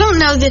don't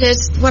know that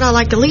it's what I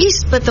like the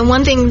least, but the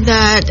one thing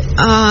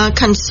that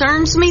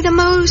concerns me the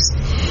most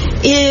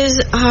is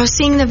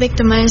seeing the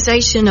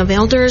victimization of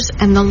elders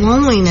and the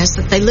loneliness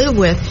that they live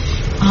with.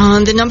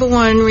 The number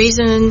one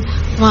reason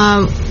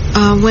why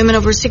women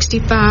over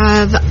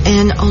 65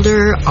 and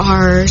older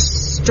are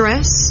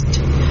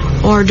stressed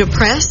or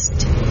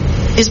depressed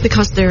is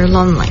because they're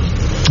lonely.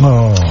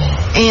 Oh.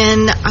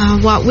 And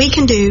what we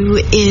can do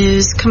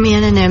is come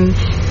in and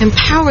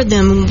empower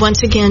them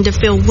once again to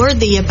feel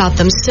worthy about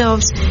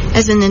themselves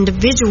as an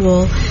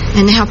individual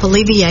and help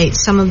alleviate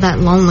some of that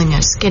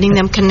loneliness, getting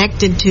them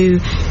connected to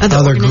other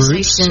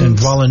organizations. Groups and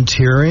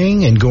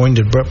volunteering and going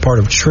to part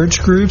of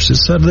church groups.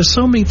 There's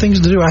so many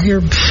things to do. I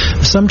hear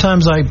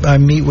sometimes I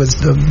meet with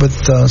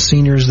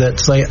seniors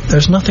that say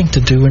there's nothing to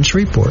do in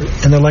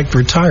Shreveport, and they're like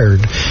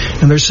retired,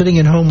 and they're sitting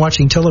at home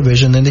watching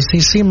television, and they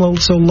seem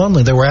so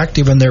lonely. They were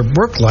active in their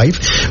work life,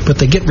 but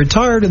they get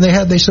retired and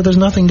they said there's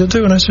nothing to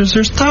do. And I said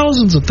there's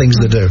thousands of things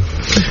to do.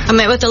 I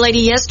met with a lady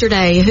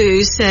yesterday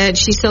who said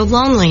she's so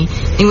lonely,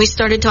 and we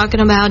started talking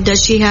about,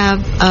 does she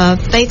have a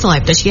faith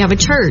life? Does she have a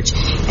church?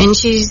 And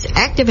she's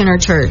active in her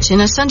church, in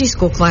a Sunday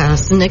school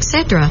class, and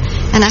etc.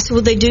 And I said,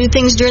 well, they do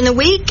things during the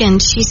week?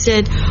 And she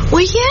said,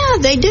 well,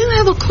 yeah, they do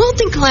have a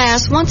quilting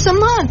class once a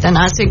month. And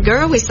I said,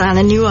 girl, we're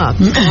signing you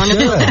up on a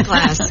quilting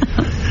class.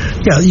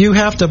 Yeah, you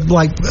have to,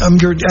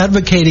 you're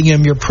advocating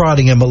him, you're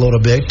prodding him a little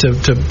bit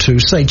to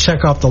say,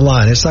 check off the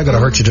line. It's not going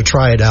to hurt you to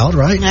try it out,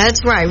 right?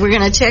 That's right. We're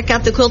going to check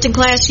out the quilting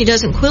class. She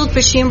doesn't quilt,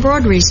 but she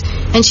embroideries.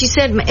 And she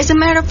said, as a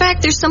matter of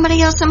fact, there's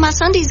somebody else in my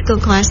Sunday school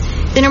class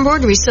that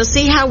embroideries. So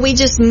see how we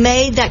just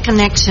made that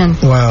connection.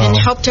 Wow. And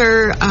helped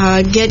her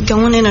get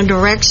going in a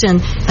direction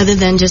other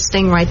than just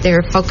staying right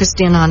there, focused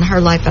in on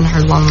her life and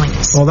her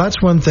loneliness. Well,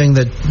 that's one thing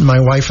that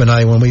my wife and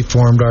I, when we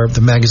formed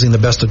the magazine, The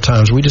Best of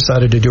Times, we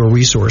decided to do a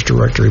resource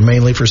directory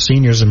mainly for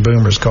seniors and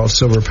boomers called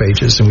Silver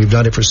Pages, and we've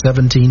done it for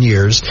 17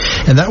 years.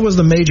 And that was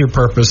the major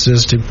purpose,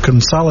 is to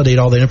consolidate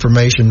all the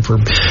information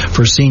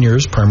for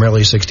seniors,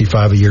 primarily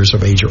 65 years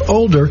of age or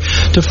older,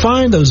 to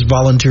find those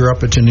volunteer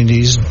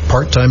opportunities,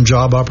 part-time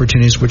job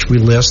opportunities, which we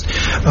list,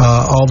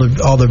 all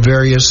the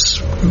various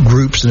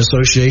groups and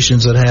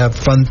associations that have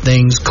fun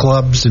things,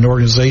 clubs and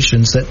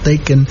organizations that they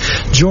can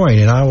join.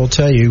 And I will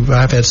tell you,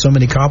 I've had so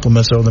many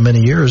compliments over the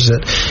many years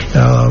that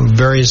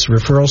various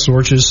referral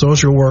sources,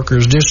 social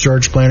workers,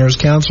 discharge planners,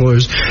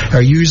 counselors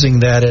are using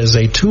that as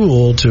a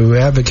tool to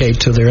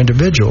advocate to their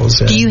individuals.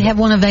 Do you have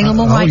one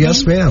available right now?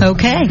 Yes, ma'am.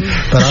 Okay.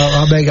 But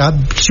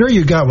I'm sure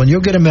you got one.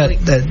 You'll get them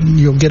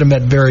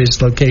at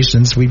various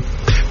locations. We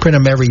print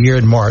them every year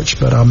in March,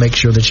 but I'll make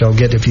sure that y'all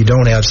get if you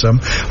don't have some.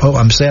 Oh,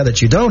 I'm sad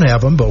that you don't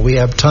have them, but we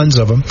have tons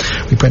of them.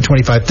 We print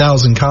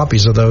 25,000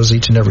 copies of those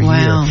each and every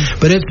year.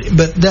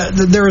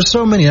 But there are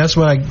so many. That's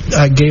what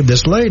I gave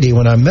this lady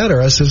when I met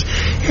her. I says,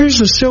 here's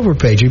the Silver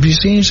Page. Have you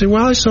seen it? She said,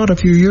 well, I saw it a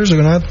few years ago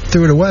and I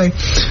threw it away.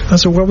 I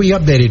said, well, we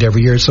update it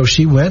every year. So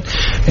she went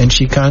and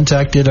she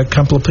contacted a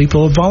couple of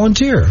people to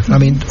volunteer. I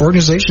mean,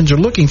 organizations are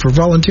looking for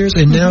volunteers,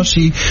 and now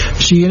she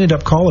ended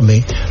up calling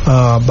me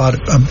about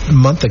a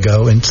month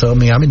ago and told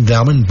me I'm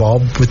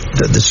involved with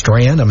the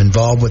Strand. I'm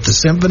involved with the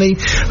Symphony.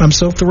 I'm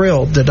so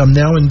thrilled that I'm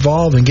now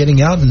involved in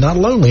getting out and not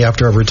lonely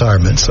after a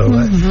retirement. So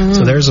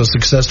so there's a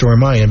success story in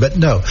my end. But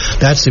no,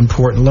 that's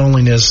important.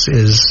 Loneliness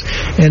is,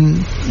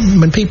 and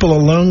when people are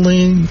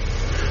lonely,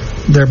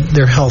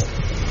 their health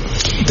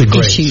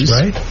degrades, issues,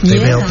 right? They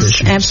have health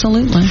issues.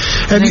 Absolutely.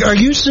 Are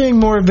you seeing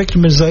more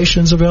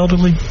victimizations of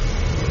elderly?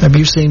 Have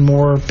you seen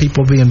more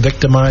people being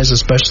victimized,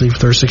 especially if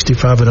they're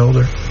 65 and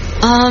older?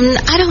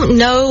 I don't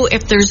know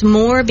if there's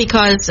more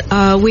because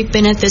we've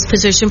been at this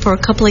position for a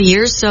couple of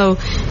years, so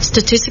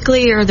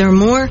statistically, are there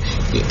more?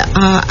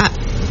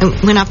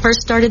 When I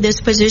first started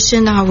this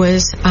position, I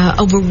was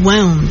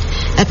overwhelmed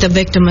at the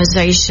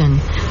victimization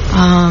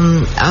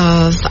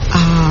of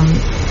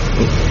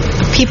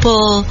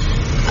people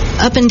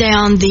up and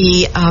down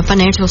the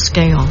financial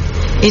scale.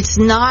 It's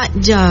not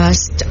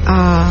just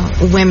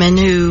women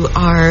who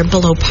are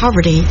below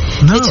poverty.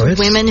 No, it's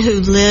women who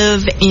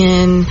live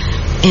in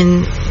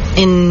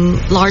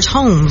large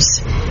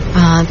homes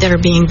that are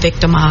being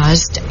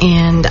victimized,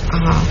 and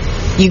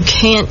you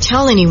can't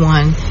tell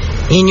anyone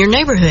in your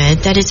neighborhood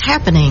that it's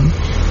happening.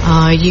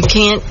 You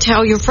can't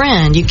tell your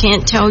friend. You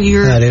can't tell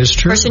your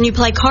person you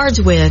play cards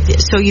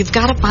with. So you've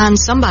got to find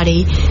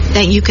somebody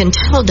that you can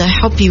tell to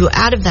help you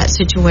out of that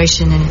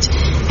situation. And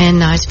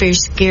it's very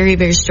scary,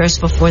 very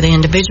stressful for the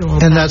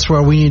individual. And that's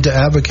why we need to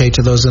advocate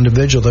to those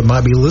individuals that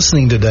might be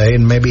listening today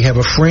and maybe have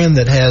a friend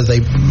that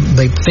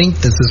they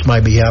think that this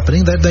might be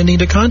happening, that they need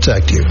to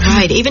contact you.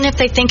 Right. Even if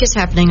they think it's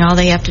happening, all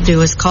they have to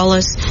do is call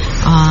us,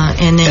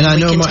 and then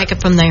we can take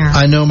it from there.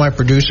 I know my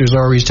producer's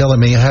always telling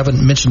me, I haven't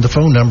mentioned the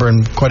phone number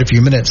in quite a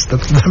few minutes. The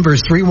number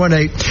is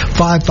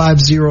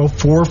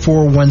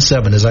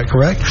 318-550-4417. Is that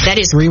correct? That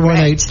is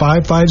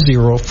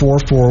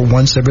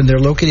 318-550-4417. They're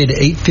located at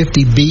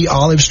 850B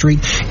Olive Street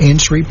in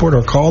Shreveport,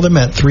 or call them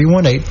at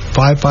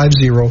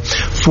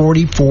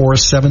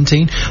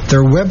 318-550-4417.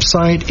 Their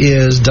website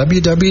is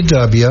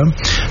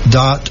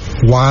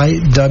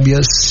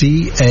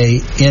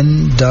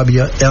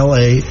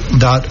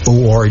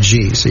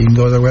www.ywcanwla.org. So you can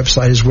go to their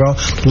website as well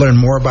to learn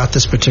more about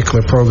this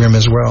particular program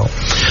as well.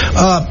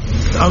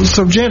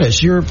 So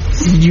Janice, you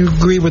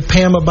agree with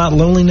Pam about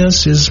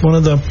loneliness is one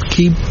of the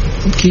key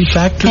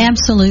factors?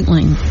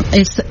 Absolutely.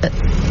 It's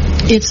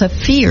a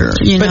fear,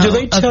 But do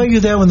they tell you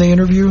that when they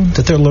interview,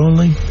 that they're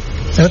lonely?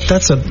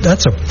 That's a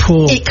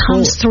pull. It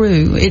comes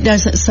through. It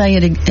doesn't say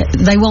it.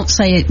 They won't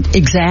say it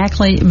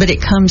exactly, but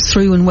it comes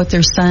through in what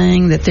they're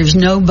saying. That there's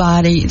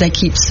nobody. They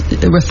keep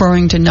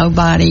referring to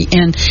nobody,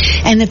 and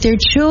that their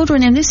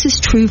children. And this is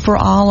true for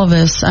all of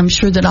us. I'm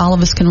sure that all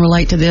of us can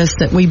relate to this.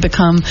 That we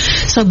become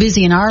so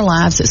busy in our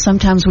lives that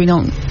sometimes we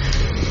don't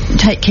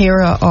take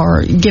care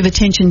or give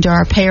attention to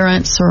our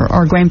parents or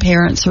our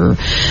grandparents, or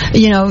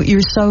you're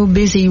so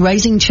busy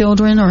raising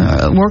children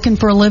or working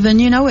for a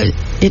living.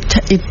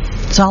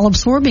 It's all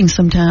absorbing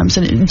sometimes,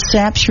 and it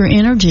saps your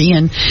energy,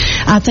 and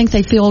I think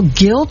they feel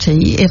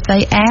guilty if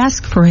they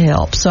ask for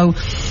help. So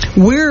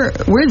we're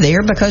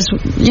there because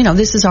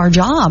this is our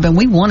job, and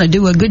we want to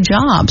do a good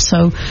job,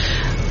 so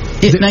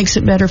it makes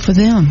it better for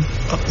them.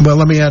 Well,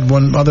 let me add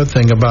one other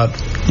thing about,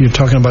 you're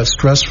talking about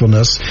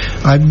stressfulness.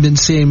 I've been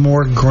seeing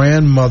more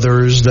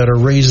grandmothers that are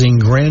raising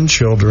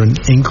grandchildren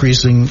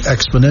increasing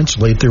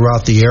exponentially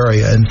throughout the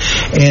area,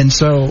 and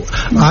so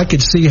I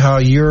could see how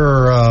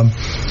your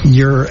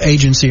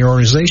agency or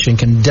organization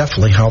can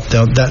definitely help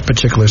that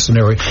particular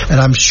scenario. And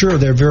I'm sure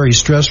they're very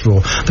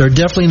stressful. They're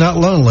definitely not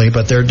lonely,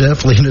 but they're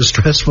definitely in a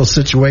stressful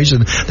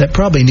situation that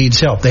probably needs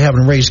help. They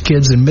haven't raised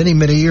kids in many,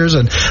 many years,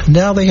 and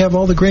now they have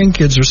all the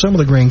grandkids, or some of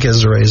the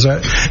grandkids to raise.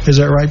 Is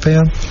that right,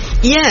 Pam?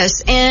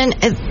 Yes, and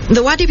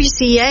the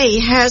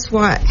YWCA has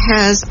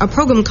a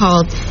program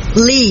called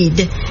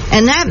LEAD,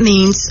 and that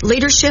means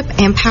Leadership,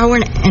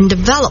 Empowerment, and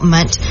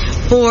Development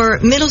for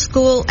middle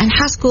school and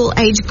high school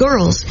age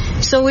girls.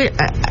 So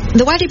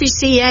the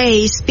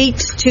YWCA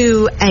speaks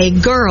to a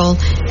girl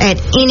at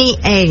any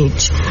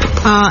age.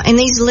 And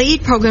these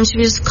LEAD programs,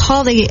 you just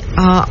call the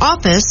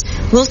office.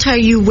 We'll tell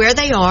you where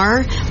they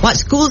are, what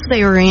schools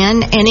they are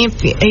in, and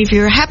if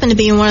you happen to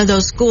be in one of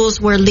those schools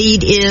where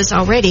LEAD is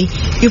already,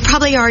 you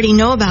probably already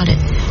know about it.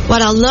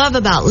 What I love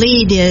about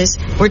LEAD is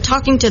we're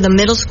talking to the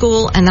middle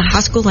school and the high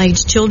school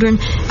age children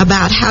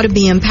about how to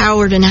be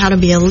empowered and how to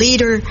be a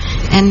leader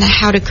and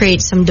how to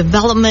create some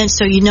development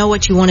so you know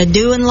what you want to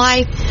do in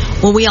life.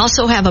 Well, we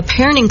also have a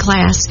parenting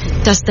class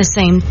that's the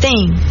same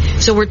thing.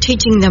 So we're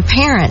teaching the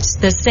parents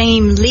the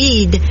same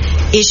LEAD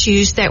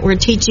issues that we're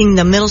teaching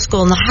the middle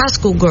school and the high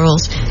school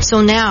girls.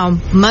 So now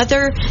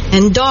mother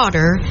and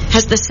daughter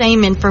has the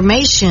same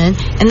information,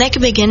 and they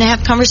can begin to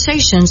have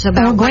conversations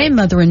about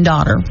grandmother and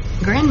daughter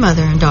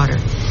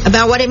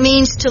about what it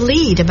means to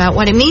lead, about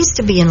what it means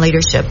to be in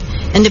leadership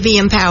and to be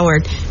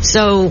empowered.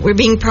 So we're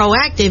being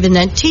proactive in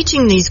then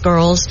teaching these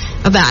girls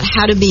about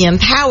how to be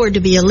empowered to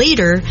be a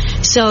leader,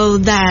 so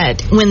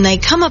that when they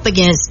come up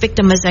against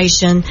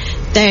victimization,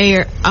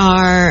 they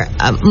are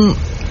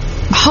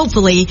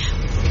hopefully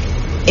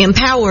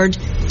empowered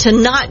to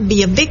not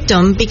be a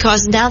victim,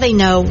 because now they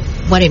know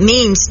what it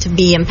means to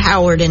be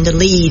empowered and to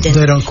lead. And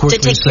they don't quickly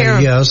to take say care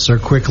yes or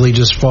quickly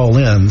just fall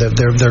in.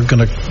 They're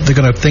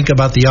gonna think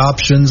about the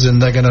options,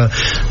 and they're gonna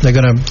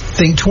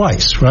think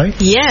twice, right?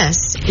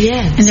 Yes.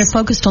 And they're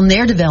focused on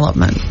their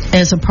development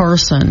as a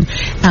person,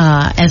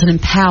 as an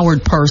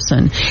empowered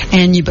person,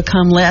 and you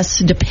become less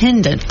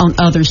dependent on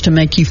others to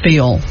make you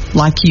feel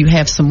like you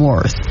have some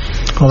worth.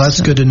 Well,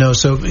 that's good to know.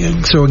 So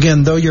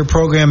again, though your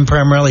program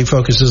primarily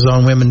focuses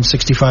on women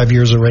 65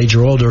 years of particular age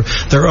or older,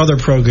 there are other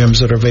programs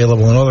that are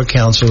available and other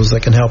councils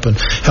that can help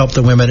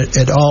the women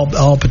at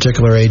all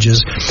particular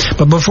ages.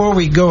 But before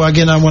we go,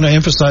 again, I want to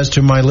emphasize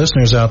to my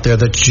listeners out there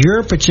that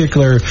your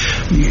particular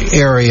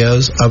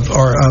areas of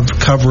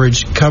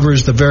coverage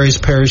covers the various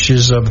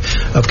parishes of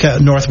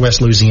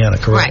Northwest Louisiana,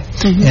 correct? Right.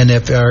 Mm-hmm. And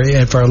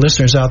if our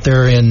listeners out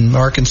there in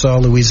Arkansas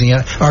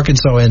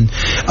and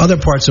other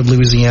parts of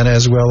Louisiana,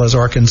 as well as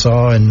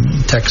Arkansas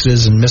and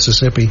Texas and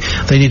Mississippi,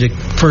 they need to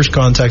first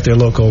contact their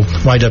local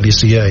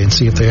YWCA and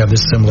see if they have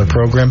this similar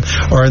program,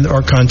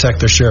 or contact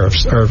their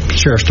sheriff's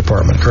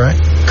department,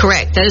 correct?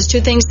 Correct. Those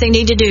two things they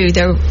need to do.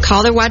 They'll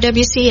call their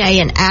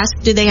YWCA and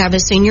ask, do they have a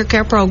senior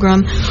care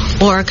program,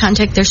 or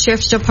contact their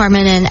sheriff's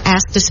department and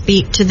ask to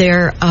speak to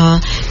their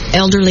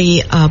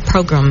elderly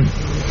program.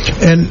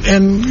 And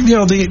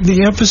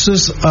the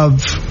emphasis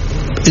of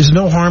is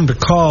no harm to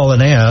call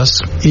and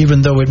ask,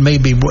 even though it may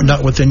be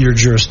not within your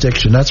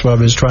jurisdiction. That's what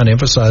I was trying to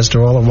emphasize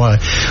to all of my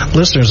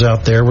listeners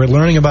out there. We're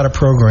learning about a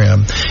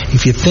program.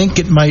 If you think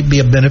it might be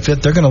a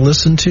benefit, they're going to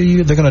listen to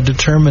you. They're going to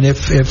determine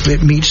if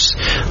it meets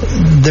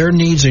their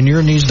needs and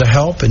your needs to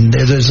help, and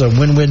there's a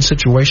win-win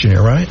situation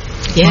here, right?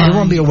 Yeah. There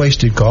won't be a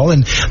wasted call,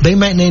 and they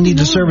might need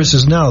the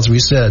services now, as we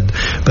said,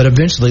 but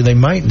eventually they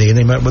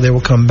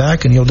will come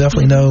back, and you'll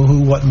definitely know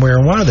who, what, where,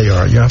 and why they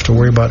are. You don't have to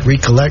worry about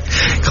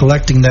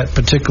collecting that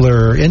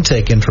particular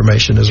intake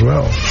information as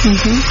well.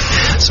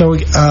 Mm-hmm.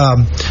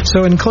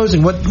 So in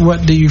closing,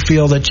 what do you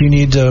feel that you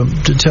need to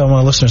tell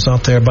my listeners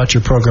out there about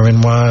your program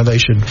and why they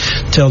should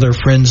tell their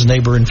friends,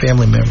 neighbor, and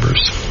family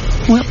members?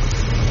 Well,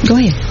 go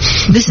ahead.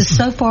 This is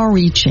so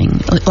far-reaching.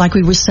 Like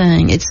we were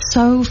saying, it's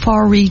so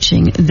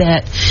far-reaching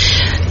that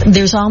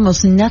there's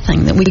almost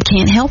nothing that we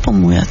can't help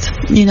them with,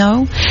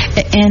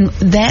 and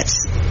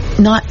that's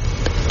not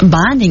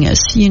binding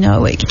us,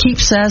 it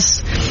keeps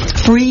us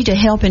free to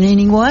help in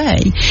any way,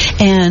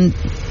 and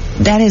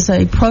that is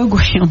a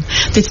program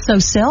that's so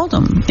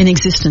seldom in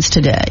existence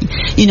today.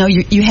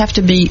 You have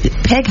to be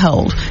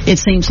peg-holed, it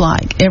seems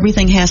like.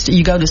 Everything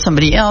you go to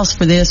somebody else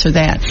for this or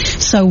that.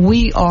 So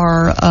we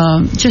are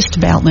just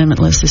about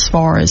limitless as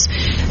far as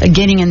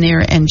getting in there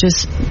and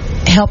just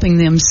helping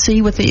them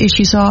see what the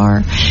issues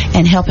are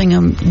and helping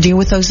them deal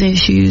with those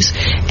issues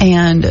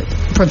and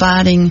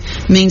providing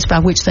means by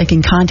which they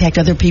can contact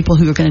other people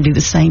who are going to do the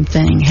same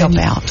thing, help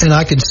out. And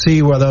I can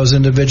see why those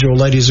individual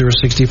ladies who are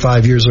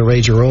 65 years of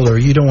age or older,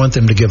 you don't want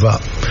them to give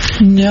up.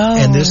 No.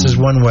 And this is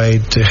one way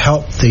to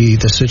help the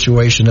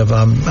situation of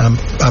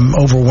I'm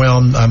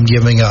overwhelmed, I'm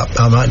giving up,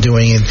 I'm not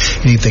doing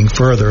anything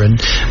further.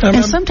 And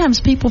sometimes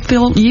people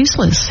feel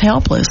useless,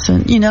 helpless,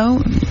 and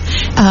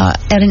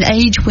at an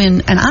age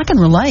when, and I can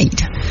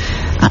relate.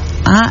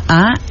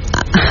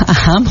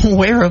 I'm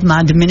aware of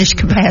my diminished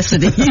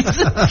capacities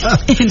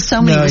in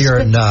so many respects. No,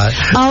 you're not.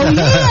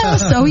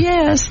 Oh,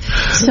 yes.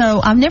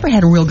 So I've never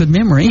had a real good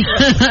memory.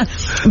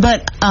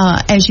 But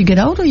as you get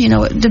older,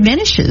 it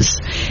diminishes.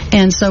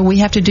 And so we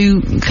have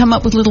to come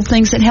up with little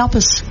things that help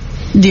us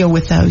deal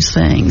with those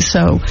things.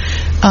 So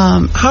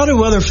how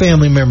do other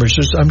family members,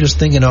 I'm just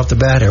thinking off the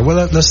bat here,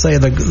 well, let's say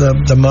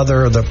the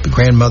mother or the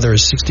grandmother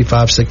is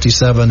 65,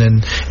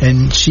 67,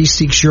 and she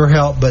seeks your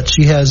help, but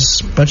she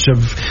has a bunch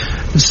of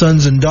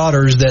sons and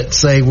daughters that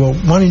say, well,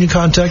 why don't you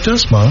contact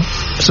us, Mom?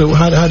 So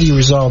how do you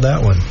resolve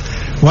that one?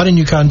 Why didn't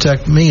you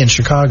contact me in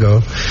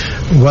Chicago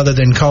rather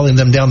than calling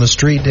them down the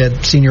street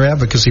at Senior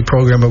Advocacy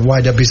Program of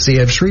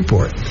YWCA of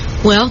Shreveport?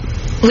 Well,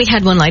 we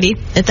had one lady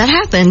that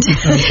happened.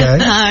 Okay.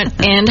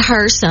 And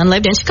her son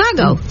lived in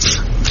Chicago.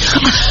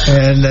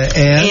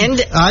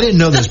 And I didn't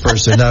know this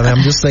person.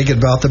 I'm just thinking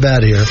about the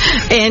bat here.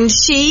 And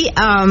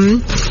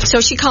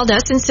so she called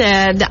us and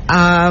said,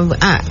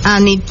 I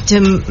need to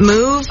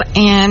move,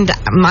 and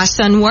my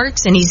son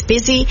works, and he's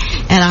busy,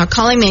 and I'll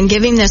call him and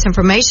give him this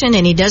information,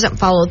 and he doesn't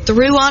follow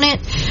through on it.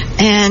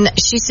 And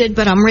she said,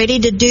 but I'm ready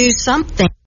to do something.